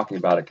we're talking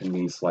about. It can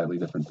mean slightly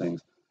different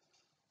things.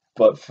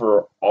 But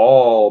for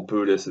all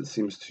Buddhists, it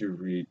seems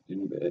to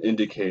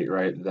indicate,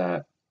 right,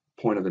 that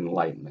point of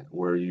enlightenment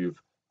where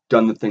you've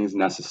done the things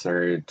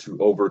necessary to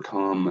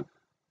overcome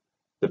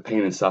the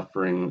pain and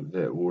suffering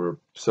that were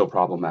so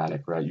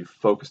problematic, right? You've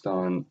focused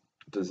on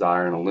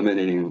desire and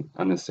eliminating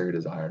unnecessary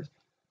desires,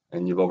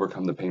 and you've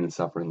overcome the pain and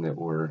suffering that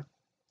were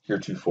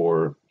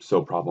heretofore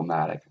so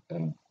problematic.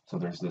 And so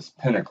there's this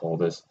pinnacle,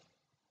 this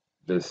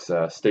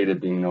state of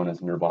being known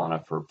as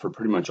Nirvana for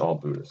pretty much all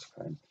Buddhists.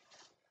 Okay?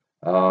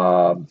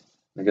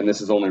 Again,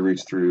 this is only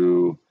reached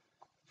through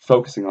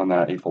focusing on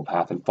that Eightfold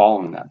Path and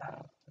following that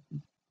path.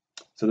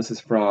 So this is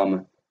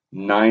from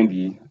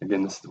 90.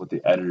 Again, this is what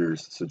the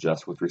editors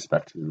suggest with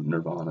respect to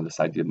Nirvana, this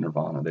idea of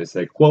Nirvana. They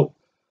say, quote,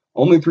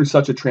 "Only through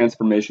such a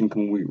transformation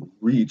can we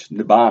reach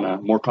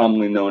Nibbana, more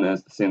commonly known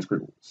as the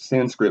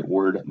Sanskrit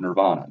word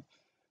Nirvana.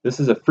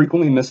 This is a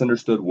frequently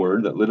misunderstood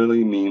word that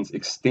literally means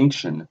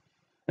extinction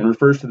and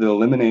refers to the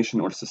elimination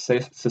or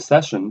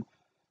cessation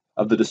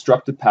of the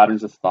destructive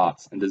patterns of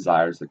thoughts and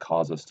desires that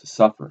cause us to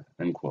suffer,"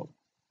 end quote.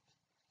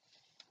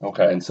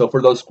 Okay, and so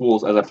for those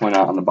schools, as I point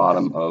out on the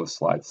bottom of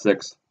slide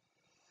 6,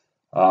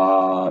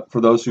 for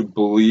those who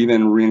believe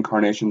in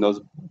reincarnation, those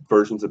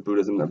versions of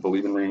Buddhism that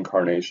believe in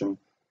reincarnation,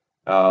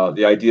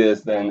 the idea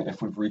is then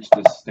if we've reached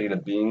this state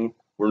of being,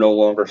 we're no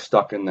longer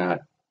stuck in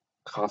that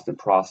constant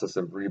process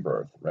of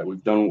rebirth, right?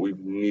 We've done what we've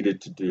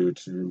needed to do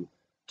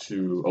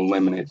to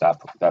eliminate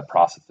that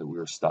process that we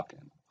were stuck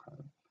in.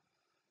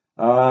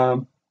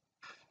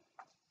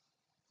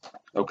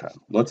 Okay,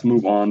 let's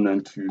move on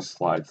then to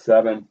slide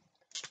 7.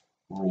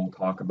 we'll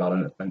talk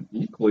about an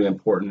equally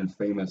important and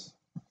famous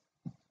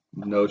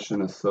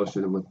notion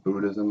associated with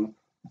Buddhism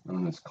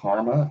known as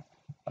karma.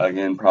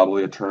 Again,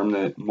 probably a term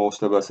that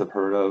most of us have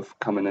heard of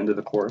coming into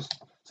the course.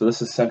 So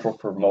this is central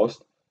for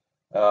most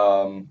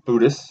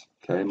Buddhists.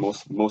 Okay,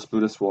 most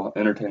Buddhists will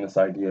entertain this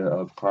idea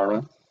of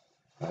karma.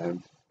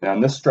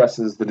 And this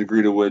stresses the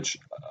degree to which,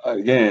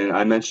 again,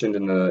 I mentioned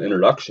in the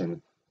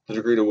introduction, the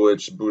degree to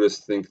which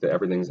Buddhists think that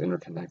everything's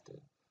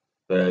interconnected.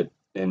 That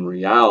in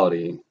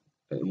reality,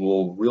 and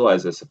we'll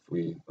realize this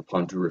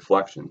upon due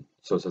reflection,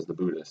 so says the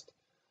Buddhist,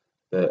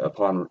 that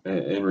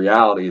in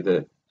reality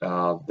that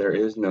there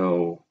is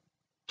no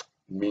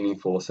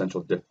meaningful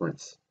essential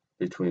difference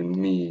between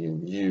me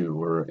and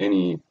you or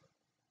any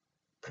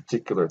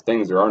particular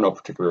things. There are no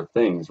particular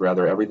things.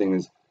 Rather, everything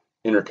is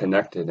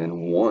interconnected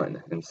and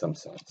one in some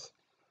sense.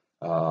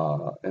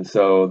 And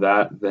so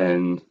that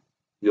then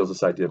yields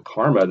this idea of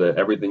karma, that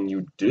everything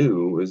you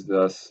do is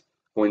thus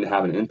going to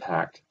have an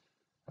impact.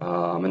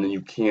 And then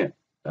you can't,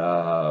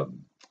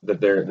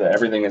 that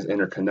everything is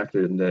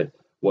interconnected, and that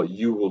what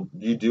you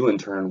do in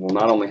turn will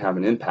not only have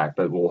an impact,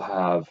 but will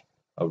have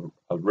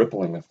a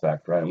rippling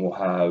effect, right? And will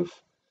have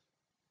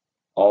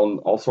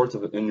all sorts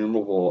of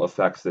innumerable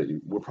effects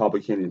that we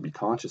probably can't even be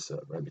conscious of,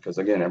 right? Because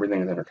again,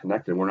 everything is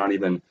interconnected. We're not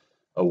even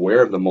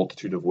aware of the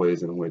multitude of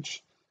ways in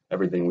which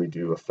everything we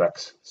do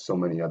affects so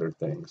many other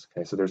things.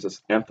 Okay, so there's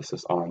this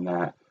emphasis on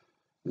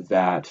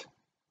that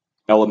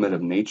element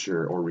of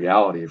nature or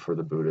reality for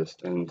the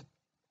Buddhist, and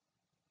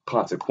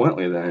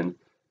consequently, then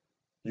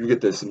you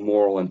get this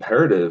moral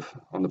imperative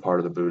on the part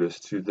of the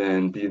Buddhist to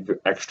then be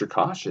extra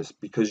cautious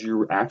because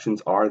your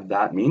actions are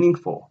that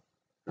meaningful,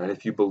 right?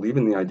 If you believe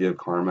in the idea of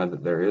karma,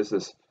 that there is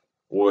this,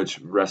 which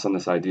rests on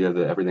this idea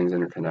that everything's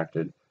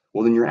interconnected,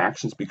 well, then your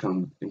actions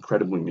become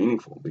incredibly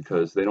meaningful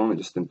because they don't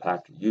just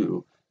impact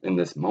you in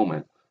this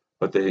moment,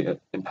 but they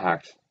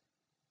impact,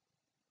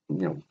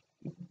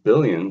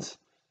 billions,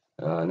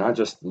 not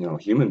just,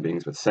 human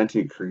beings, but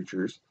sentient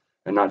creatures,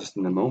 and not just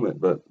in the moment,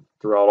 but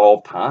throughout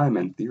all time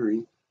and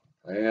theory.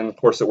 And of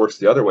course, it works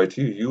the other way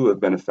too. You have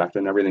been affected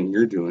in everything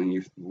you're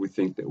doing. We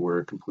think that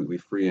we're completely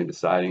free in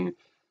deciding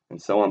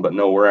and so on, but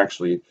no, we're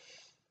actually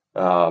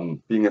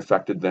being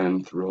affected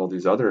then through all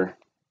these other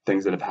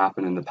things that have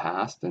happened in the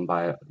past and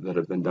that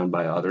have been done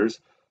by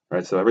others,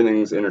 right? So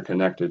everything's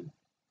interconnected.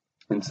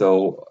 And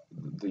so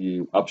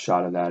the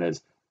upshot of that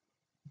is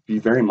be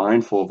very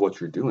mindful of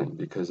what you're doing,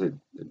 because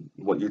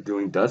what you're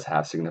doing does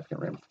have significant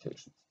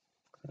ramifications.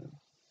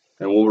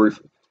 And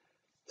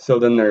so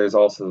then there's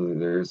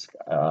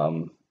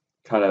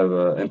kind of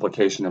an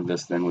implication of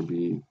this then would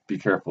be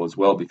careful as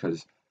well,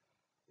 because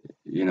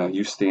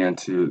you stand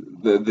to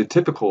the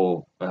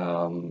typical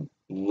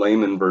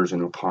layman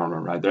version of karma,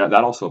 right? That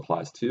also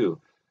applies too.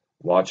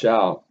 Watch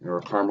out, or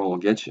karma will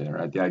get you,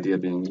 right? The idea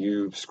being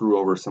you screw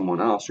over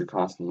someone else, you're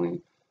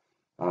constantly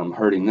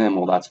hurting them.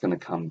 Well, that's going to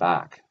come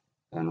back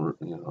and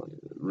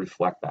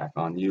reflect back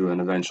on you, and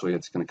eventually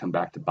it's going to come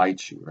back to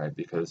bite you, right?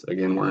 Because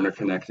again, we're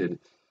interconnected,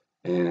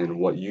 and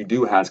what you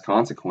do has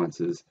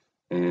consequences,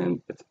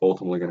 and it's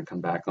ultimately going to come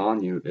back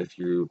on you. If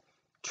you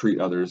treat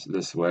others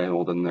this way,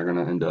 well, then they're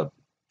going to end up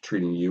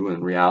treating you,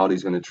 and reality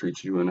is going to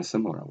treat you in a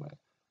similar way.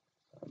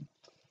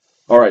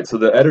 All right, so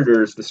the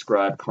editors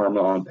describe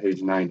karma on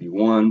page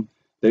 91.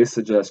 They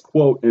suggest,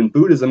 quote, "In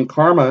Buddhism,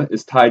 karma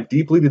is tied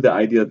deeply to the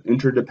idea of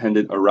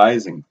interdependent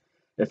arising.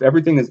 If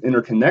everything is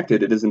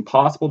interconnected, it is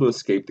impossible to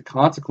escape the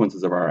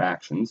consequences of our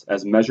actions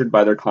as measured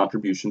by their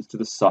contributions to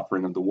the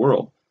suffering of the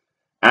world.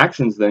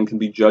 Actions then can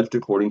be judged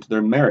according to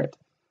their merit.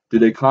 Do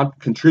they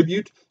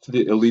contribute to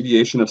the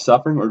alleviation of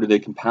suffering, or do they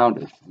compound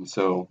it?" And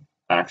so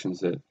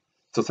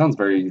so it sounds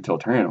very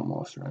utilitarian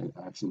almost, right?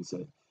 Actions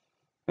that,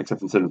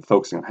 except instead of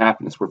focusing on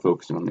happiness, we're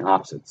focusing on the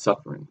opposite,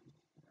 suffering,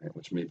 right?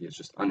 Which maybe is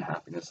just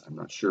unhappiness. I'm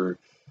not sure.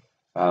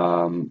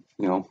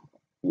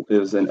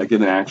 Is a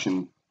given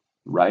action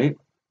right?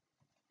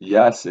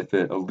 Yes, if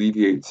it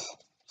alleviates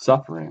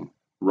suffering.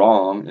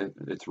 Wrong,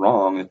 it's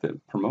wrong if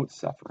it promotes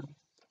suffering.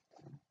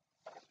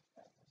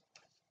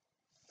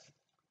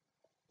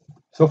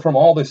 So from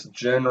all this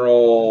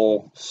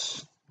general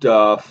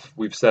stuff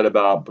we've said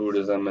about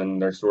Buddhism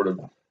and their sort of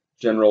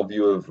general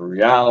view of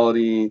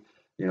reality,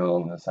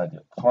 and this idea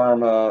of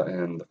karma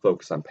and the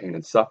focus on pain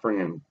and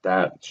suffering, and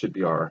that should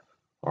be our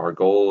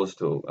goal, is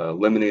to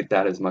eliminate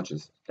that as much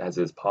as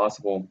is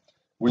possible.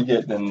 We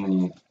get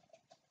then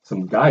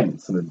some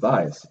guidance, some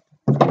advice.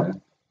 Okay?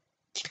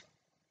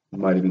 You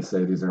might even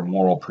say these are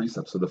moral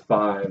precepts. So this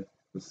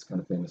is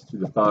kind of famous too,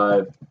 the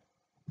 5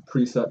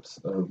 precepts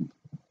of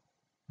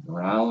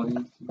morality,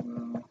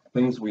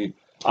 things we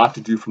ought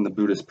to do from the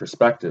Buddhist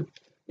perspective.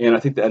 And I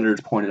think the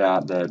editors pointed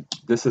out that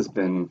this has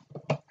been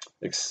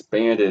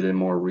expanded in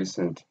more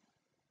recent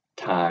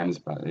times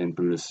in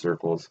Buddhist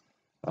circles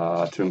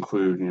to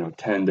include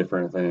 10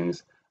 different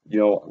things.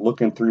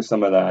 Looking through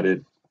some of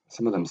that,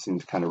 some of them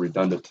seemed kind of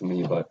redundant to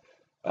me, but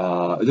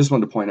I just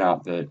wanted to point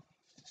out that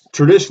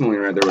traditionally,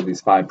 right, there were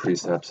these 5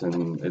 precepts,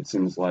 and it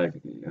seems like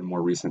in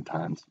more recent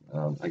times,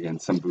 again,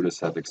 some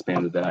Buddhists have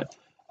expanded that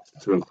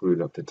to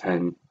include up to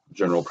 10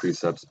 general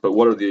precepts. But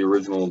what are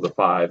the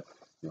 5?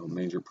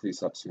 major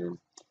precepts here.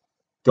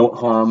 Don't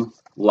harm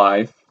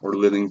life or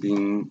living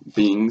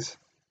beings.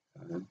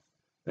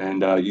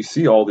 And you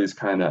see all these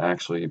kind of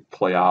actually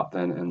play out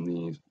then in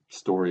the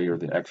story or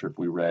the excerpt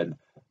we read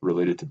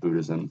related to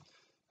Buddhism,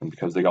 and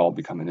because they all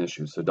become an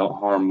issue. So don't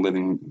harm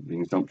living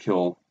beings, don't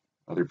kill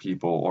other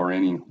people or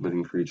any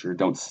living creature,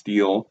 don't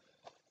steal.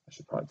 I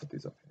should probably put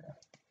these up here.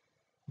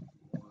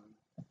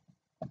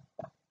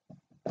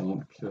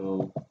 Don't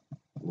kill,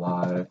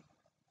 lie.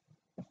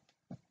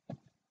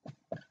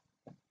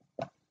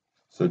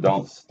 So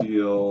don't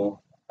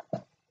steal.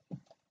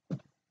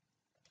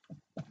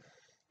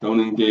 Don't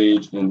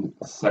engage in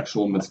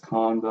sexual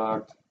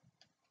misconduct.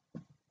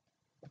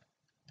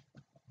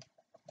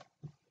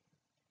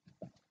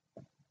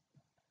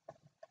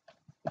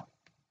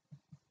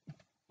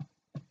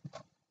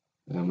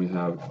 And we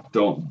have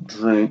don't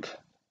drink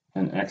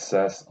in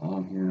excess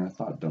on here. I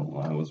thought don't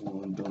lie was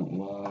one. Don't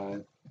lie.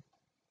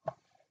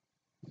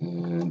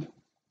 And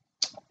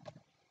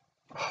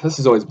this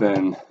has always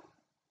been,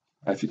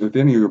 if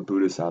any of you are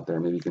Buddhists out there,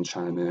 maybe you can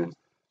chime in,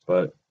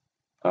 but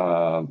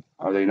are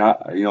they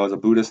not, is a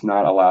Buddhist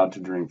not allowed to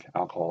drink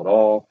alcohol at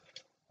all?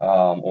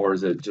 Or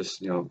is it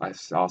just, I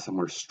saw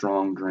somewhere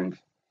strong drink.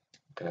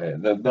 Okay,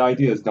 the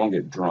idea is don't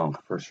get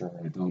drunk for sure.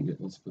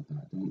 Let's put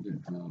that, don't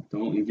get drunk.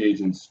 Don't engage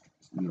in,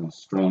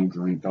 strong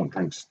drink. Don't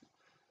drink,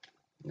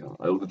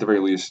 at the very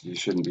least, you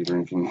shouldn't be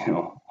drinking,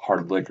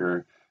 hard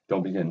liquor.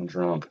 Don't be getting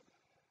drunk.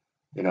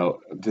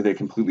 Do they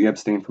completely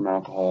abstain from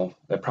alcohol?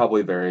 That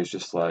probably varies,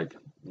 just like,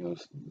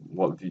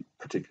 what the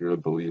particular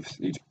beliefs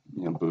each,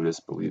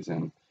 Buddhist believes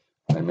in.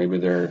 And maybe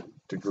their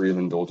degree of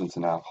indulgence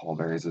in alcohol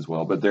varies as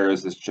well. But there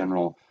is this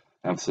general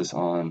emphasis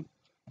on,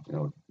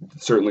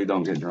 certainly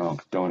don't get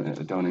drunk. Don't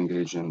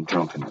engage in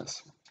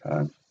drunkenness.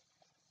 Okay.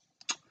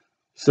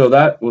 So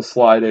that was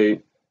slide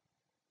 8.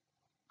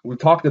 We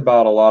talked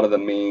about a lot of the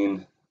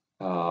main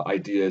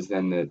ideas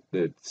then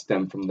that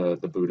stem from the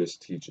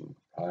Buddhist teaching.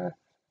 Okay.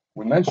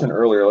 We mentioned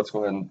earlier, let's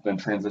go ahead and then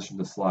transition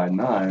to slide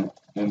 9.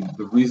 And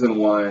the reason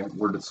why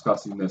we're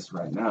discussing this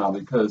right now,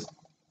 because,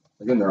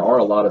 again, there are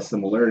a lot of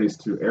similarities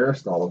to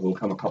Aristotle, who will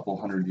come a couple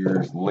hundred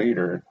years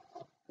later,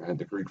 and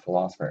the Greek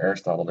philosopher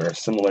Aristotle. There are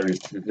similarities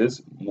to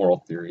his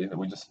moral theory that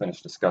we just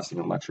finished discussing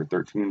in Lecture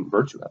 13,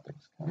 Virtue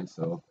Ethics. Okay,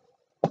 so,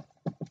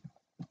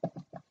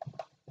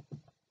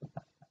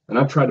 and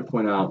I've tried to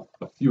point out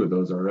a few of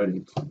those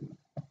already too.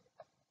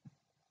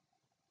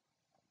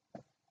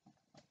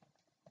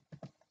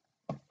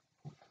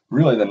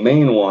 Really, the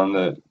main one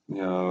that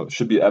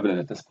should be evident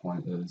at this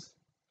point is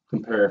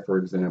compare, for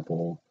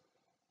example,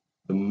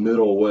 the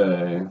middle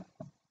way,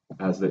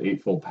 as the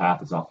Eightfold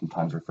Path is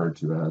oftentimes referred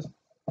to as,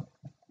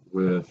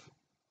 with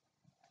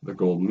the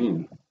Golden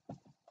Mean.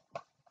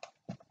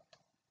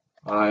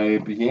 I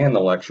began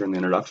the lecture in the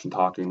introduction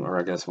talking, or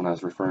I guess when I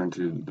was referring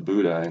to the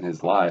Buddha and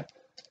his life,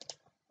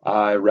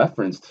 I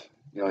referenced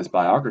his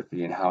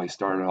biography and how he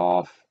started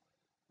off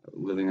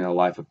living a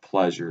life of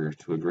pleasure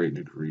to a great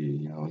degree.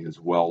 He was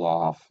well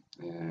off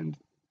and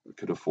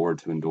could afford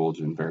to indulge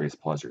in various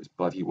pleasures,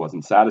 but he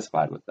wasn't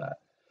satisfied with that.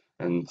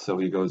 And so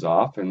he goes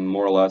off and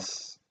more or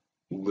less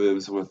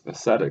lives with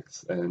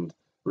ascetics and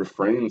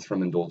refrains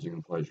from indulging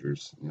in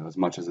pleasures, as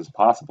much as is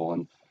possible.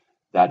 And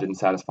that didn't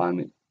satisfy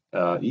him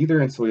either.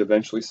 And so he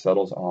eventually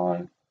settles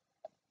on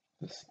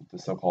the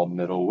so-called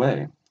middle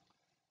way.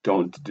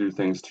 Don't do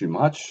things too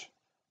much.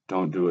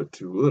 Don't do it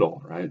too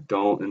little, right?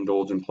 Don't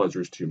indulge in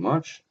pleasures too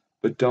much,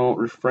 but don't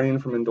refrain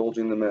from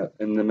indulging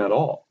in them at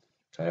all.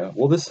 Okay.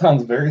 Well, this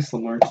sounds very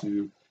similar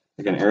to,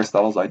 again,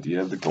 Aristotle's idea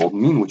of the golden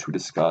mean, which we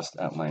discussed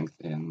at length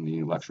in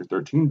the Lecture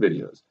 13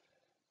 videos.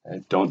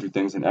 Okay? Don't do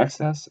things in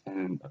excess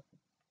and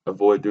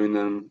avoid doing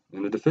them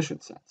in a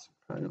deficient sense.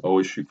 Okay?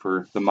 Always shoot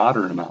for the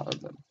moderate amount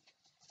of them.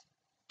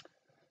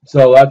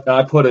 So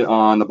I put it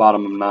on the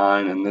bottom of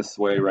 9 in this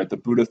way, right? The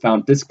Buddha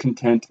found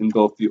discontent in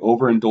both the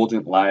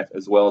overindulgent life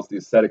as well as the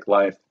ascetic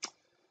life.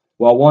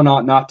 While one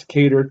ought not to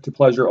cater to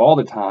pleasure all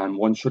the time,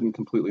 one shouldn't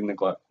completely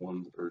neglect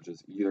one's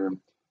urges either.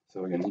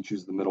 So again, he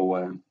chooses the middle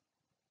way.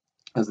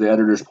 As the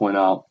editors point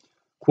out,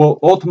 quote,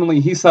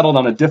 ultimately he settled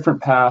on a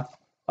different path,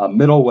 a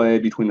middle way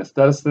between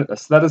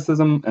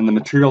aestheticism and the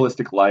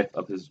materialistic life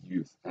of his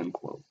youth, end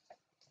quote.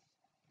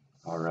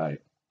 All right.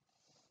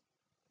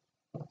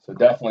 So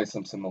definitely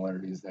some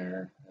similarities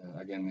there.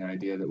 Again, the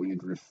idea that we need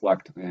to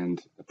reflect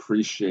and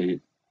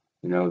appreciate,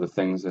 the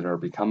things that are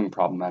becoming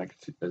problematic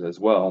as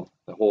well.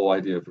 The whole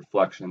idea of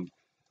reflection,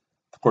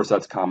 of course,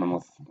 that's common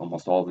with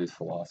almost all of these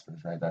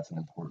philosophers, right? That's an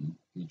important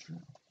feature.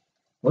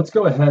 Let's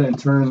go ahead and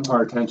turn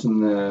our attention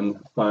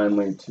then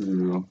finally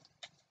to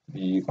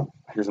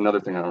here's another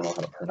thing I don't know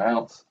how to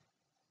pronounce.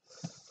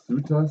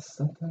 Sutta?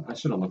 I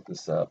should have looked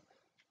this up.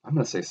 I'm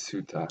going to say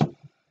sutta.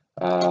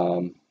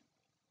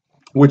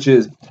 Which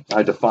is,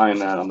 I define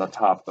that on the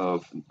top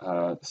of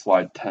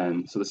slide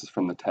 10. So this is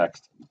from the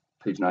text,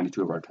 page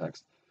 92 of our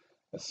text.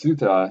 A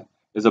sutta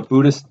is a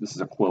Buddhist, this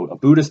is a quote, a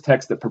Buddhist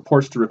text that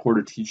purports to record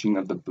a teaching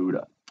of the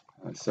Buddha.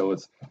 So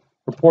it's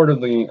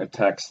purportedly a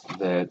text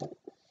that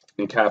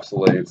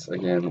encapsulates,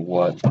 again,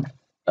 what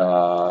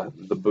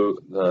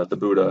the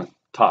Buddha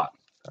taught.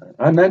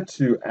 I meant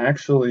to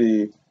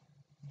actually,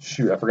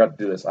 shoot, I forgot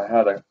to do this.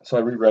 So I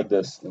reread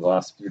this in the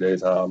last few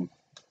days.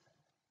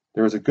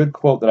 There was a good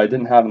quote that I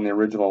didn't have in the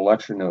original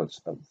lecture notes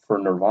for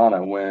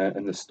Nirvana when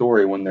in the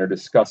story when they're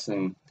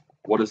discussing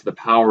what is the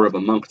power of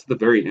a monk to the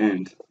very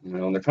end,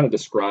 and they're kind of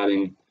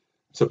describing.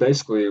 So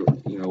basically,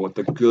 what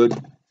the good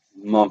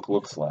monk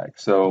looks like.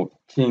 So,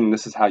 king,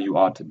 this is how you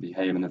ought to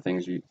behave and the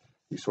things you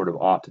sort of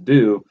ought to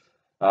do,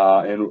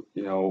 and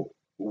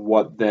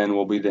what then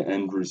will be the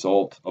end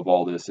result of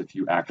all this if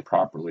you act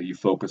properly. You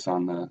focus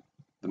on the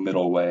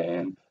middle way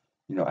and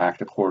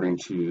act according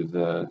to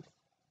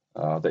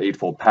the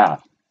Eightfold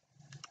Path.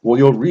 Well,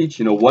 you'll reach,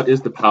 what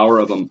is the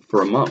power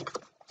for a monk,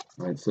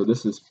 right? So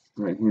this is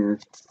right here,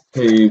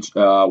 page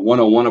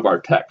 101 of our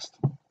text.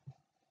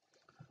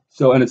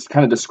 So, and it's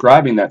kind of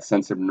describing that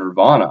sense of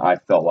nirvana, I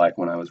felt like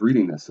when I was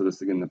reading this. So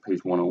this again, the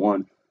page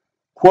 101.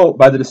 Quote,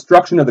 by the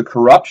destruction of the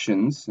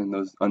corruptions and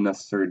those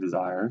unnecessary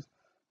desires,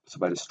 so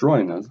by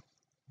destroying those,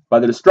 by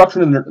the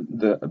destruction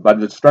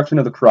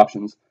of the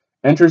corruptions,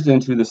 enters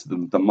into this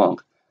the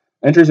monk,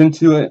 enters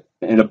into it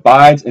and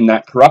abides in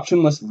that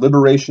corruptionless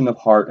liberation of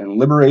heart and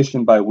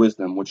liberation by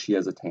wisdom which he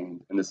has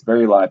attained in this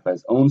very life by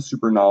his own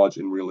super knowledge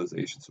and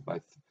realization. So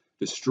by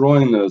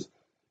destroying those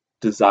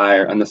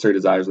unnecessary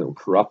desires that were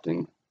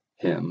corrupting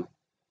him,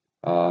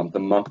 the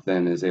monk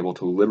then is able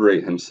to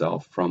liberate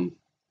himself from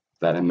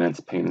that immense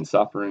pain and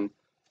suffering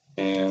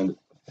and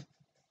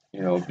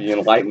be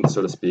enlightened,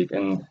 so to speak,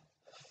 and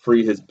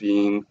free his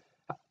being.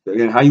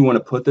 Again, how you want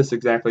to put this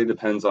exactly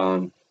depends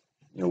on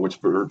which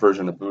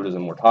version of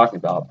Buddhism we're talking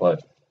about,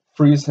 but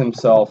frees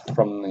himself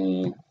from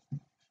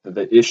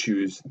the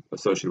issues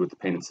associated with the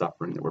pain and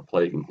suffering that were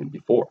plaguing him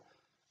before.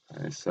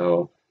 Okay,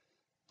 so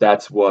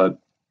that's what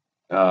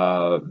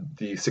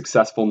the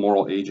successful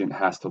moral agent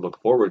has to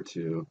look forward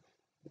to,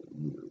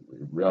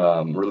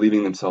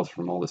 relieving themselves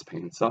from all this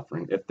pain and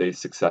suffering if they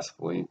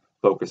successfully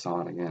focus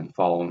on, again,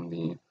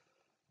 following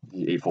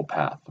the Eightfold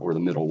Path or the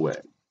middle way.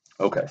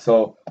 Okay,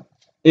 so,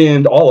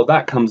 and all of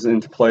that comes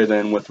into play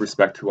then with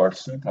respect to our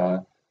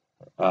sutta,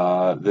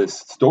 this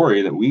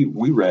story that we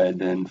read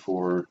then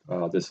for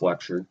this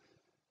lecture.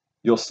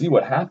 You'll see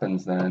what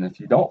happens then if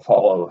you don't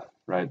follow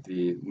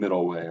the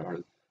middle way or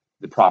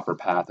the proper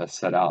path that's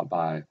set out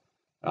by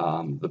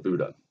the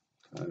Buddha.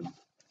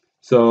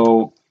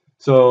 So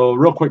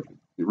real quick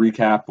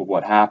recap of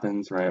what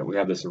happens, right? We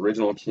have this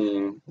original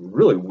king,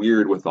 really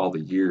weird with all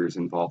the years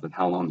involved in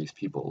how long these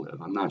people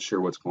live. I'm not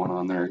sure what's going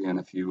on there. Again,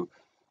 if you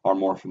are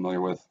more familiar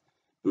with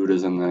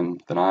Buddhism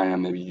than I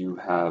am, maybe you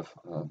have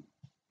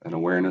an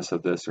awareness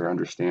of this or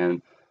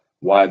understand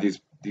why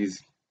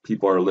these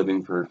people are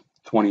living for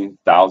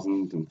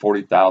 20,000 and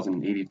 40,000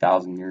 and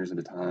 80,000 years at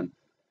a time.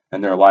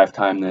 And their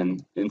lifetime then,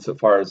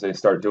 insofar as they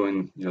start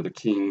doing, the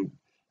king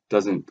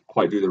doesn't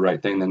quite do the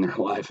right thing, then their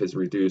life is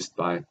reduced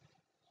by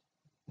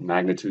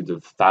magnitudes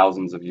of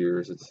thousands of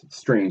years. It's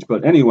strange.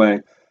 But anyway,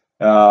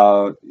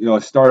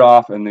 start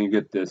off and then you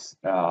get this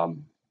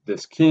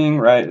this king,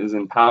 right, is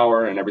in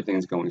power and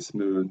everything's going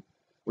smooth.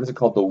 What is it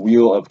called? The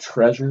Wheel of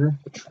Treasure?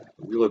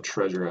 The Wheel of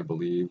Treasure, I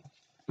believe.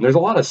 And there's a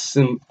lot of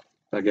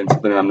again,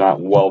 something I'm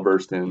not well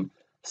versed in,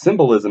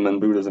 symbolism in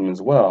Buddhism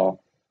as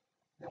well.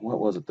 And what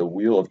was it? The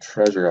Wheel of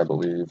Treasure, I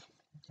believe.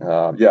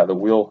 Yeah, the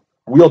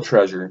wheel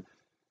treasure.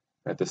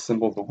 Right, the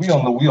symbol of the wheel,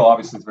 and the wheel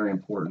obviously is very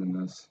important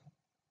in this.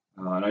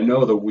 And I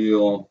know the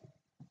wheel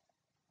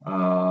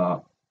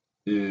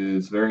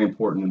is very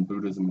important in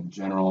Buddhism in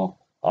general,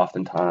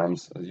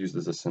 oftentimes used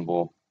as a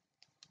symbol.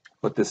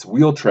 But this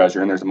wheel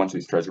treasure, and there's a bunch of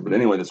these treasures, but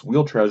anyway, this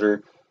wheel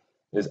treasure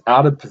is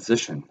out of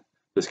position,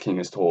 this king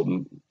is told.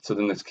 And so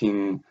then this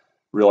king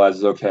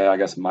realizes, okay, I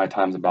guess my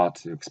time's about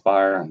to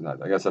expire. And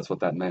I guess that's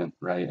what that meant,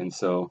 right? And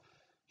so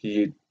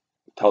he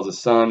tells his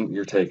son,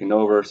 you're taking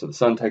over. So the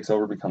son takes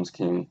over, becomes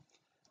king.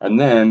 And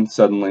then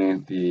suddenly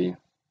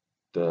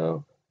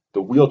the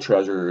wheel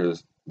treasure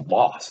is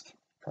lost.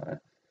 Okay?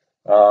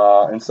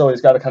 And so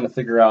he's got to kind of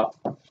figure out,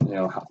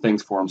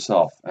 things for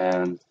himself.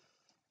 And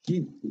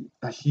he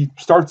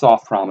starts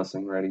off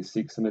promising, right? He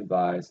seeks some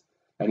advice,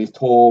 and he's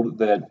told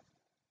that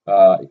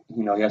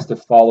he has to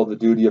follow the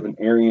duty of an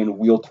Aryan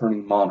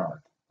wheel-turning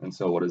monarch. And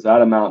so what does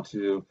that amount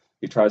to?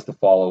 He tries to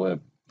follow it,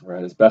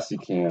 right, as best he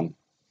can.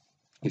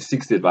 He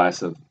seeks the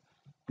advice of,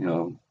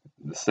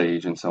 the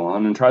sage and so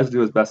on, and tries to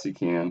do as best he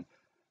can.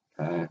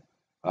 Okay.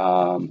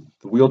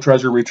 The wheel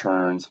treasure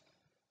returns.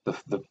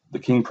 The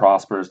king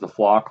prospers. The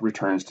flock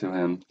returns to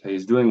him. Okay,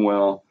 he's doing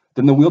well.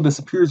 Then the wheel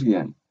disappears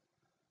again.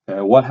 Okay,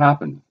 what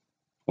happened?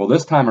 Well,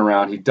 this time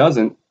around, he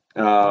doesn't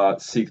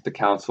seek the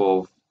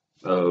counsel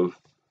of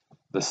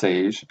the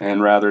sage,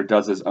 and rather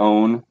does his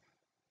own,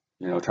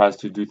 tries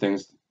to do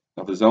things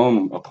of his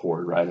own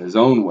accord, right, his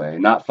own way,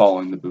 not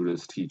following the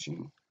Buddha's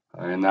teaching.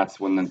 And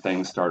that's when the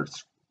thing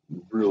starts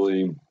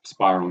really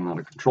spiraling out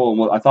of control. And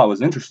what I thought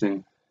was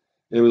interesting,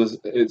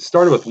 it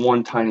started with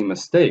one tiny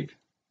mistake,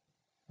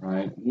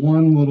 right?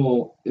 One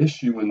little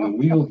issue in the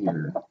wheel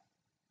here.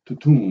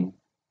 Tutum,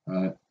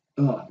 right?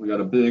 We got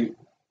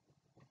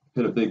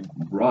hit a big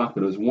rock,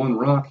 but it was one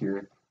rock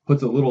here.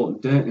 Puts a little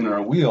dent in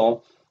our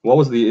wheel. What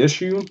was the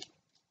issue?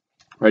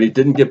 right? He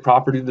didn't give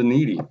property to the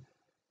needy.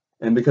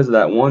 And because of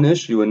that one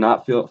issue and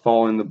not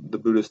following the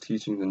Buddhist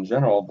teachings in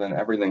general, then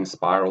everything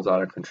spirals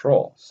out of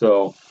control.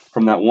 So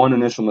from that one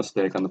initial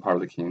mistake on the part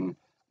of the king,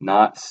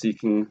 not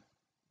seeking,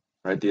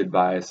 right, the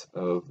advice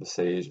of the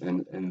sage,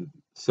 and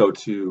so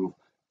too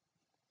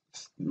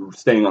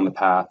staying on the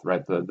path,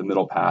 right, the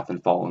middle path,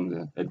 and following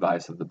the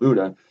advice of the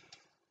Buddha,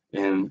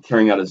 and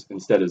carrying out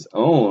instead his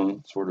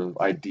own sort of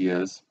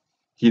ideas,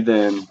 he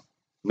then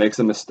makes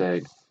a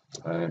mistake,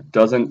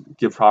 doesn't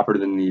give property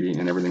to the needy,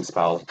 and everything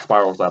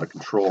spirals out of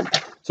control.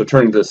 So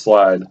turning to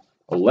slide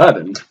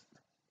 11,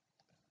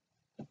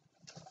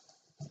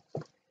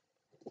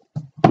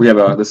 we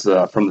have this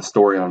is from the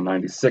story on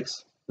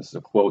 96. This is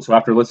a quote. So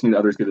after listening to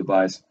others give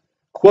advice,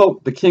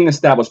 quote, the king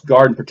established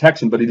guard and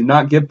protection, but he did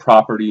not give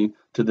property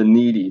to the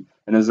needy,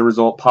 and as a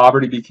result,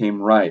 poverty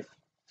became rife.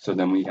 So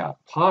then we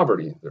got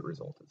poverty that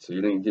resulted. So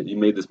you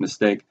made this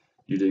mistake.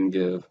 You didn't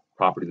give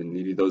property to the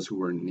needy, those who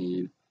were in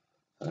need.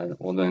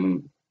 Well,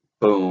 then,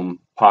 boom,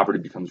 poverty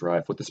becomes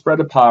rife. With the spread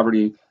of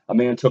poverty, a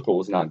man took what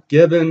was not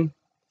given,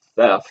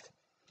 theft,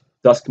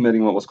 thus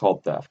committing what was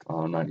called theft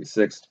on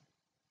 96.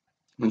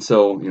 And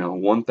so,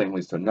 one thing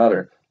leads to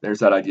another. There's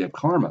that idea of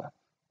karma.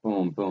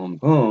 Boom, boom,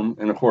 boom.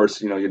 And of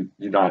course, you're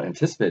not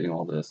anticipating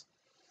all this.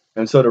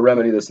 And so to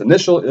remedy this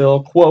initial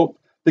ill, quote,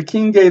 the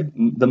king gave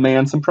the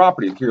man some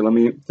property. Here, let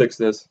me fix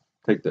this,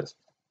 take this.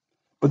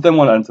 But then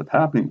what ends up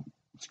happening,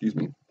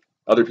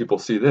 other people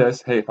see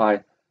this. Hey, if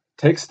I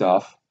take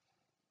stuff,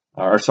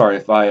 if I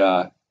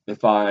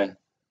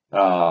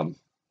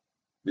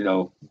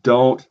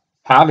don't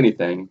have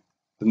anything,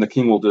 then the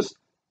king will just,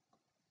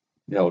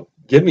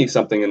 give me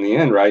something in the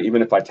end, right?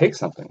 Even if I take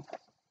something.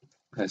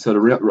 Okay, so to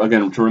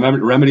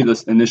remedy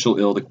this initial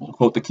ill,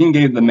 quote, the king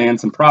gave the man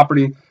some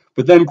property,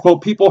 but then,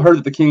 quote, people heard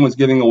that the king was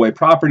giving away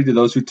property to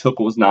those who took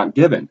what was not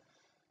given.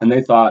 And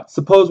they thought,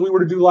 suppose we were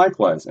to do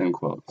likewise, end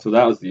quote. So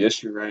that was the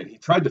issue, right? He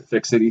tried to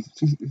fix it.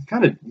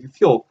 You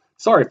feel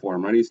sorry for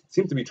him, right? He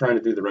seemed to be trying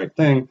to do the right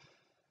thing.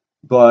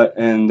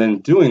 And then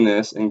doing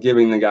this and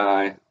giving the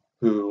guy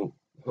who,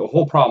 the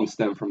whole problem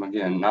stemmed from,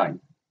 again, not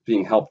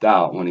being helped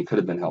out when he could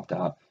have been helped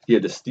out. He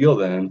had to steal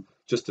then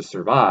just to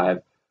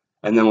survive.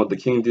 And then what did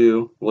the king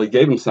do? Well, he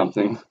gave him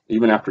something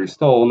even after he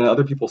stole, and then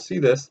other people see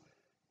this,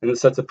 and it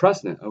sets a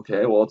precedent.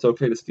 Okay, well, it's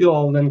okay to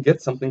steal and then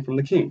get something from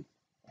the king.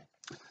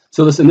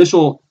 So this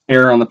initial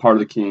error on the part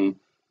of the king,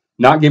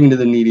 not giving to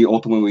the needy,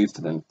 ultimately leads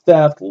to then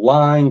theft,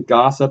 lying,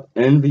 gossip,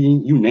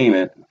 envy, you name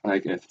it.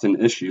 Like if it's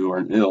an issue or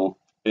an ill,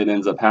 it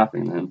ends up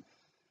happening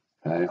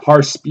then.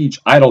 Harsh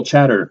speech, idle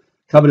chatter,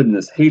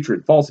 covetousness,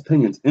 hatred, false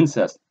opinions,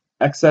 incest,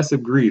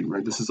 excessive greed,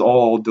 right? This is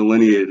all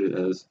delineated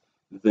as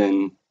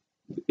then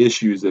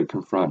issues that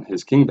confront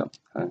his kingdom.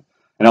 Okay?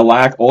 And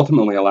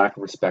ultimately a lack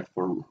of respect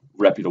for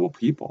reputable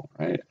people,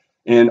 right?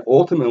 And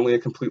ultimately a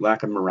complete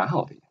lack of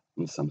morality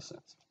in some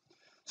sense.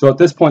 So at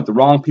this point, the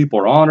wrong people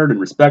are honored and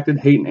respected.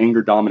 Hate and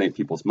anger dominate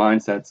people's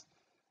mindsets.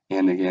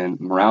 And again,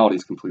 morality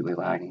is completely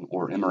lagging,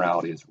 or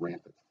immorality is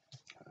rampant.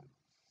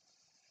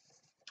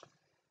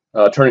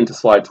 Turning to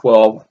slide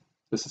 12,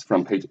 this is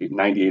from page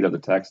 98 of the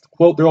text.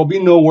 Quote, there will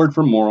be no word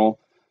for moral,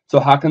 so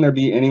how can there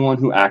be anyone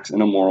who acts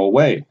in a moral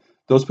way?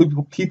 Those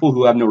people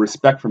who have no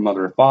respect for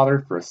mother or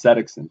father, for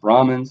ascetics and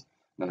Brahmins,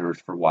 in other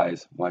words, for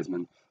wise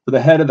men, for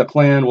the head of the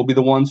clan will be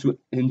the ones who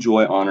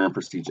enjoy honor and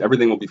prestige.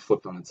 Everything will be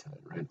flipped on its head,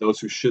 right? Those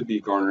who should be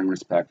garnering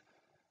respect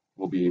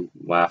will be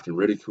laughed and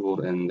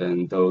ridiculed, and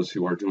then those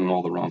who are doing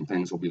all the wrong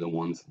things will be the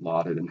ones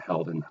lauded and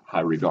held in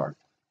high regard.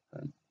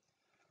 Okay?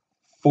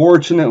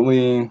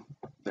 Fortunately,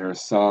 there are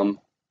some,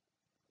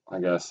 I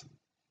guess,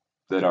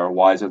 that are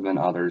wiser than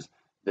others.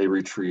 They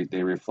retreat,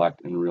 they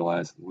reflect, and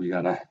realize we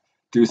gotta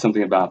do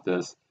something about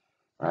this,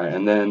 right?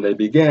 And then they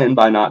begin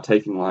by not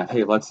taking life.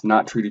 Hey, let's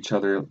not treat each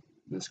other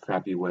this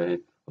crappy way.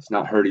 Let's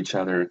not hurt each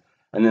other.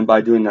 And then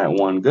by doing that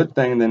one good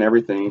thing, then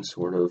everything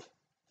sort of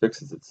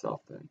fixes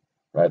itself then,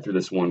 right? Through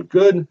this one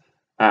good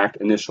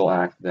initial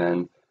act,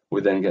 then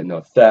we then get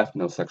no theft,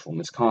 no sexual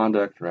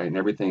misconduct, right? And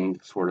everything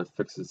sort of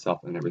fixes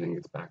itself and everything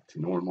gets back to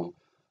normal,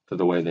 to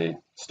the way they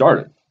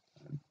started.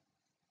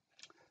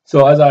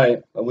 So as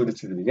I alluded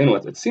to begin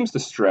with, it seems to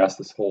stress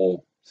this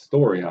whole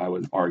story, I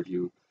would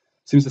argue,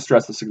 seems to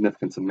stress the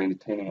significance of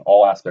maintaining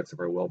all aspects of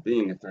our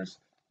well-being. If there's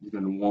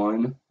even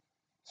one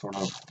sort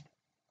of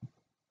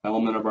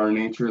element of our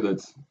nature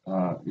that's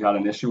got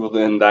an issue, well,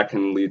 then that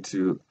can lead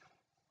to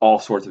all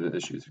sorts of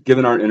issues.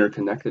 Given our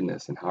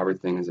interconnectedness and how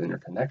everything is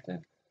interconnected,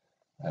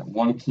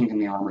 one kink in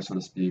the armor, so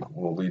to speak,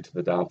 will lead to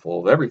the downfall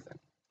of everything.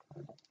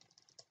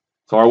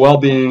 So our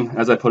well-being,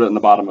 as I put it in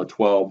the bottom of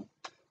 12,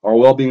 our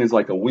well-being is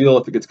like a wheel.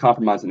 If it gets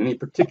compromised in any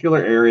particular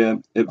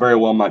area, it very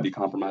well might be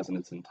compromised in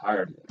its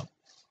entirety.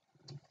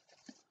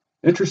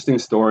 Interesting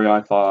story,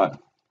 I thought.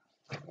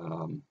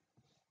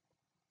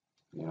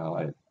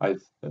 I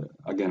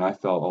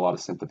felt a lot of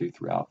sympathy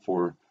throughout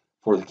for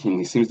the king.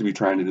 He seems to be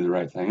trying to do the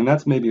right thing, and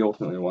that's maybe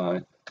ultimately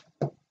why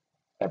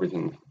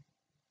everything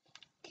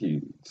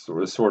he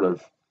sort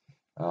of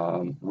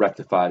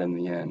rectified in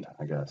the end,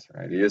 I guess.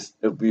 Right? He is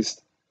at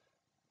least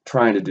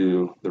trying to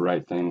do the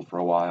right thing for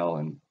a while,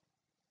 and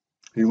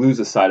he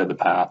loses sight of the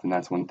path, and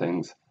that's when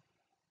things,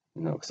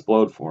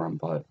 explode for him.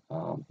 But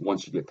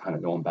once you get kind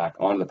of going back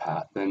onto the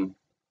path, then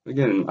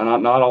again,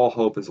 not all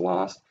hope is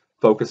lost.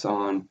 Focus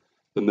on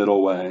the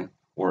middle way,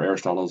 or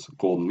Aristotle's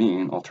golden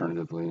mean,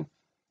 alternatively,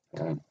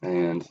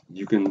 and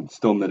you can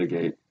still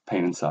mitigate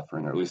pain and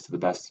suffering, or at least to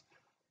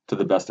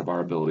the best of our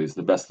abilities,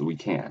 the best that we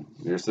can.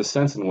 There's this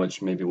sense in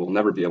which maybe we'll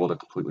never be able to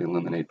completely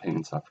eliminate pain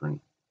and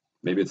suffering.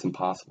 Maybe it's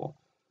impossible.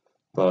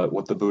 But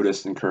what the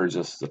Buddhists encourage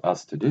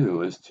us to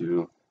do is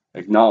to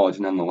acknowledge,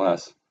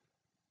 nonetheless,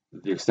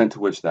 the extent to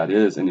which that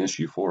is an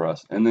issue for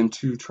us, and then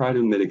to try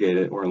to mitigate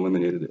it or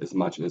eliminate it as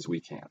much as we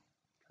can.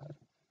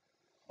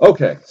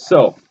 Okay,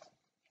 so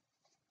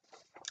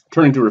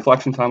turning to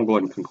reflection time, I'll go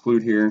ahead and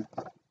conclude here.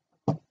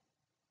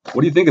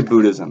 What do you think of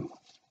Buddhism?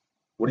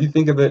 What do you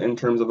think of it in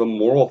terms of a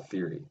moral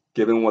theory,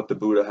 given what the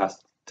Buddha has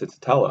to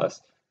tell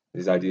us,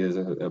 these ideas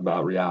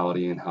about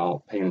reality and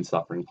how pain and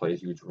suffering play a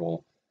huge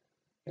role,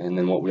 and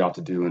then what we ought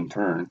to do in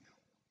turn?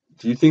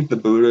 Do you think the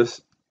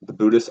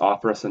Buddhists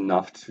offer us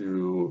enough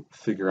to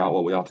figure out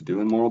what we ought to do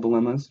in moral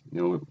dilemmas?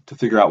 To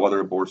figure out whether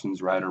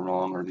abortion's right or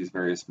wrong, or these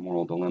various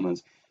moral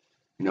dilemmas.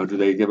 Do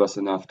they give us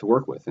enough to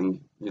work with? And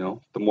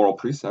the moral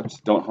precepts,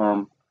 don't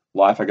harm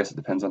life. I guess it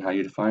depends on how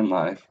you define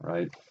life,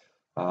 right?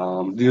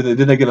 Do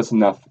they give us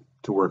enough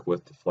to work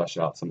with to flesh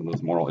out some of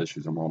those moral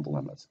issues or moral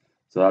dilemmas?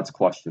 So that's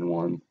question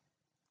one.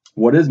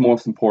 What is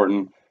most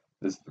important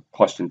is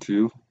question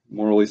two,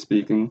 morally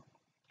speaking.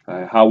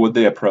 How would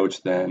they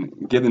approach then,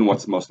 given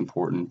what's most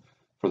important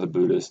for the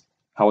Buddhists,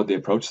 how would they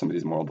approach some of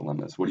these moral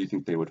dilemmas? What do you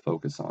think they would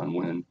focus on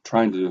when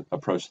trying to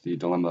approach the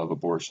dilemma of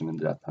abortion and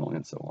death penalty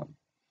and so on?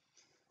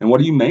 And what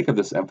do you make of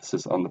this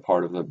emphasis on the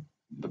part of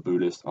the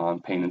Buddhist on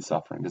pain and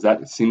suffering? Does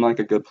that seem like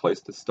a good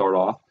place to start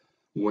off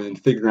when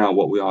figuring out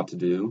what we ought to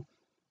do?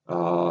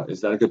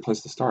 Is that a good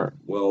place to start?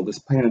 Well, this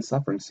pain and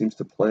suffering seems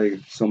to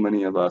plague so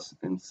many of us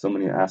in so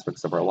many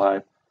aspects of our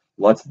life.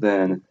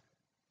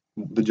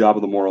 The job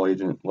of the moral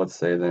agent, let's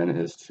say then,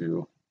 is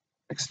to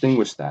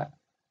extinguish that,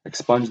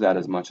 expunge that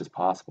as much as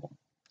possible.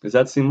 Does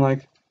that seem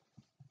like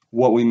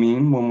what we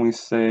mean when we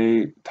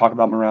talk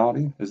about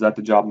morality? Is that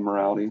the job of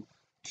morality,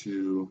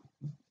 to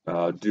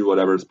do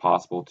whatever is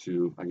possible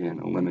to, again,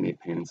 eliminate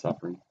pain and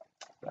suffering?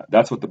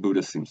 That's what the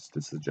Buddhist seems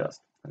to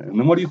suggest. And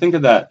then what do you think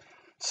of that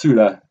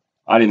sutta?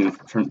 I didn't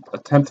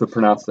attempt to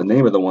pronounce the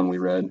name of the one we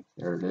read.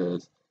 There it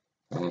is.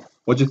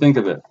 What'd you think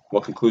of it?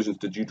 What conclusions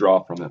did you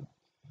draw from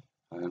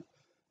it?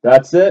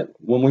 That's it.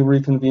 When we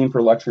reconvene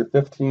for lecture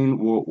 15,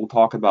 we'll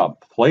talk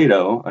about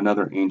Plato,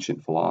 another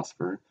ancient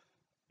philosopher,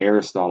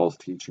 Aristotle's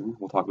teacher.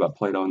 We'll talk about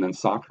Plato and then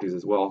Socrates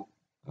as well.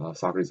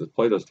 Socrates is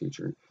Plato's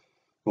teacher.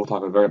 We'll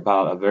talk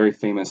about a very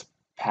famous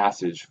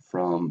passage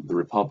from the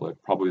Republic,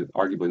 probably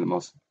arguably the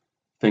most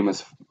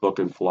famous book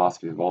in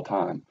philosophy of all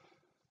time.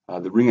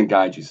 The Ring and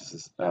Guide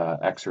Jesus'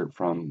 excerpt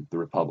from the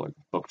Republic,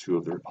 Book 2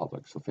 of the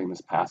Republic. So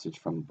famous passage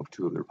from Book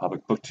 2 of the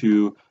Republic. Book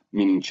 2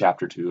 meaning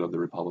Chapter 2 of the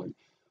Republic.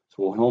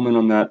 So we'll home in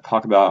on that,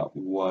 talk about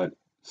what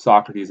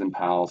Socrates and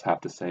pals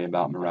have to say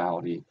about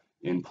morality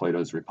in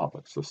Plato's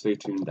Republic. So stay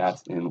tuned,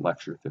 that's in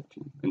lecture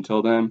 15.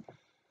 Until then,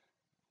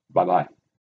 bye-bye.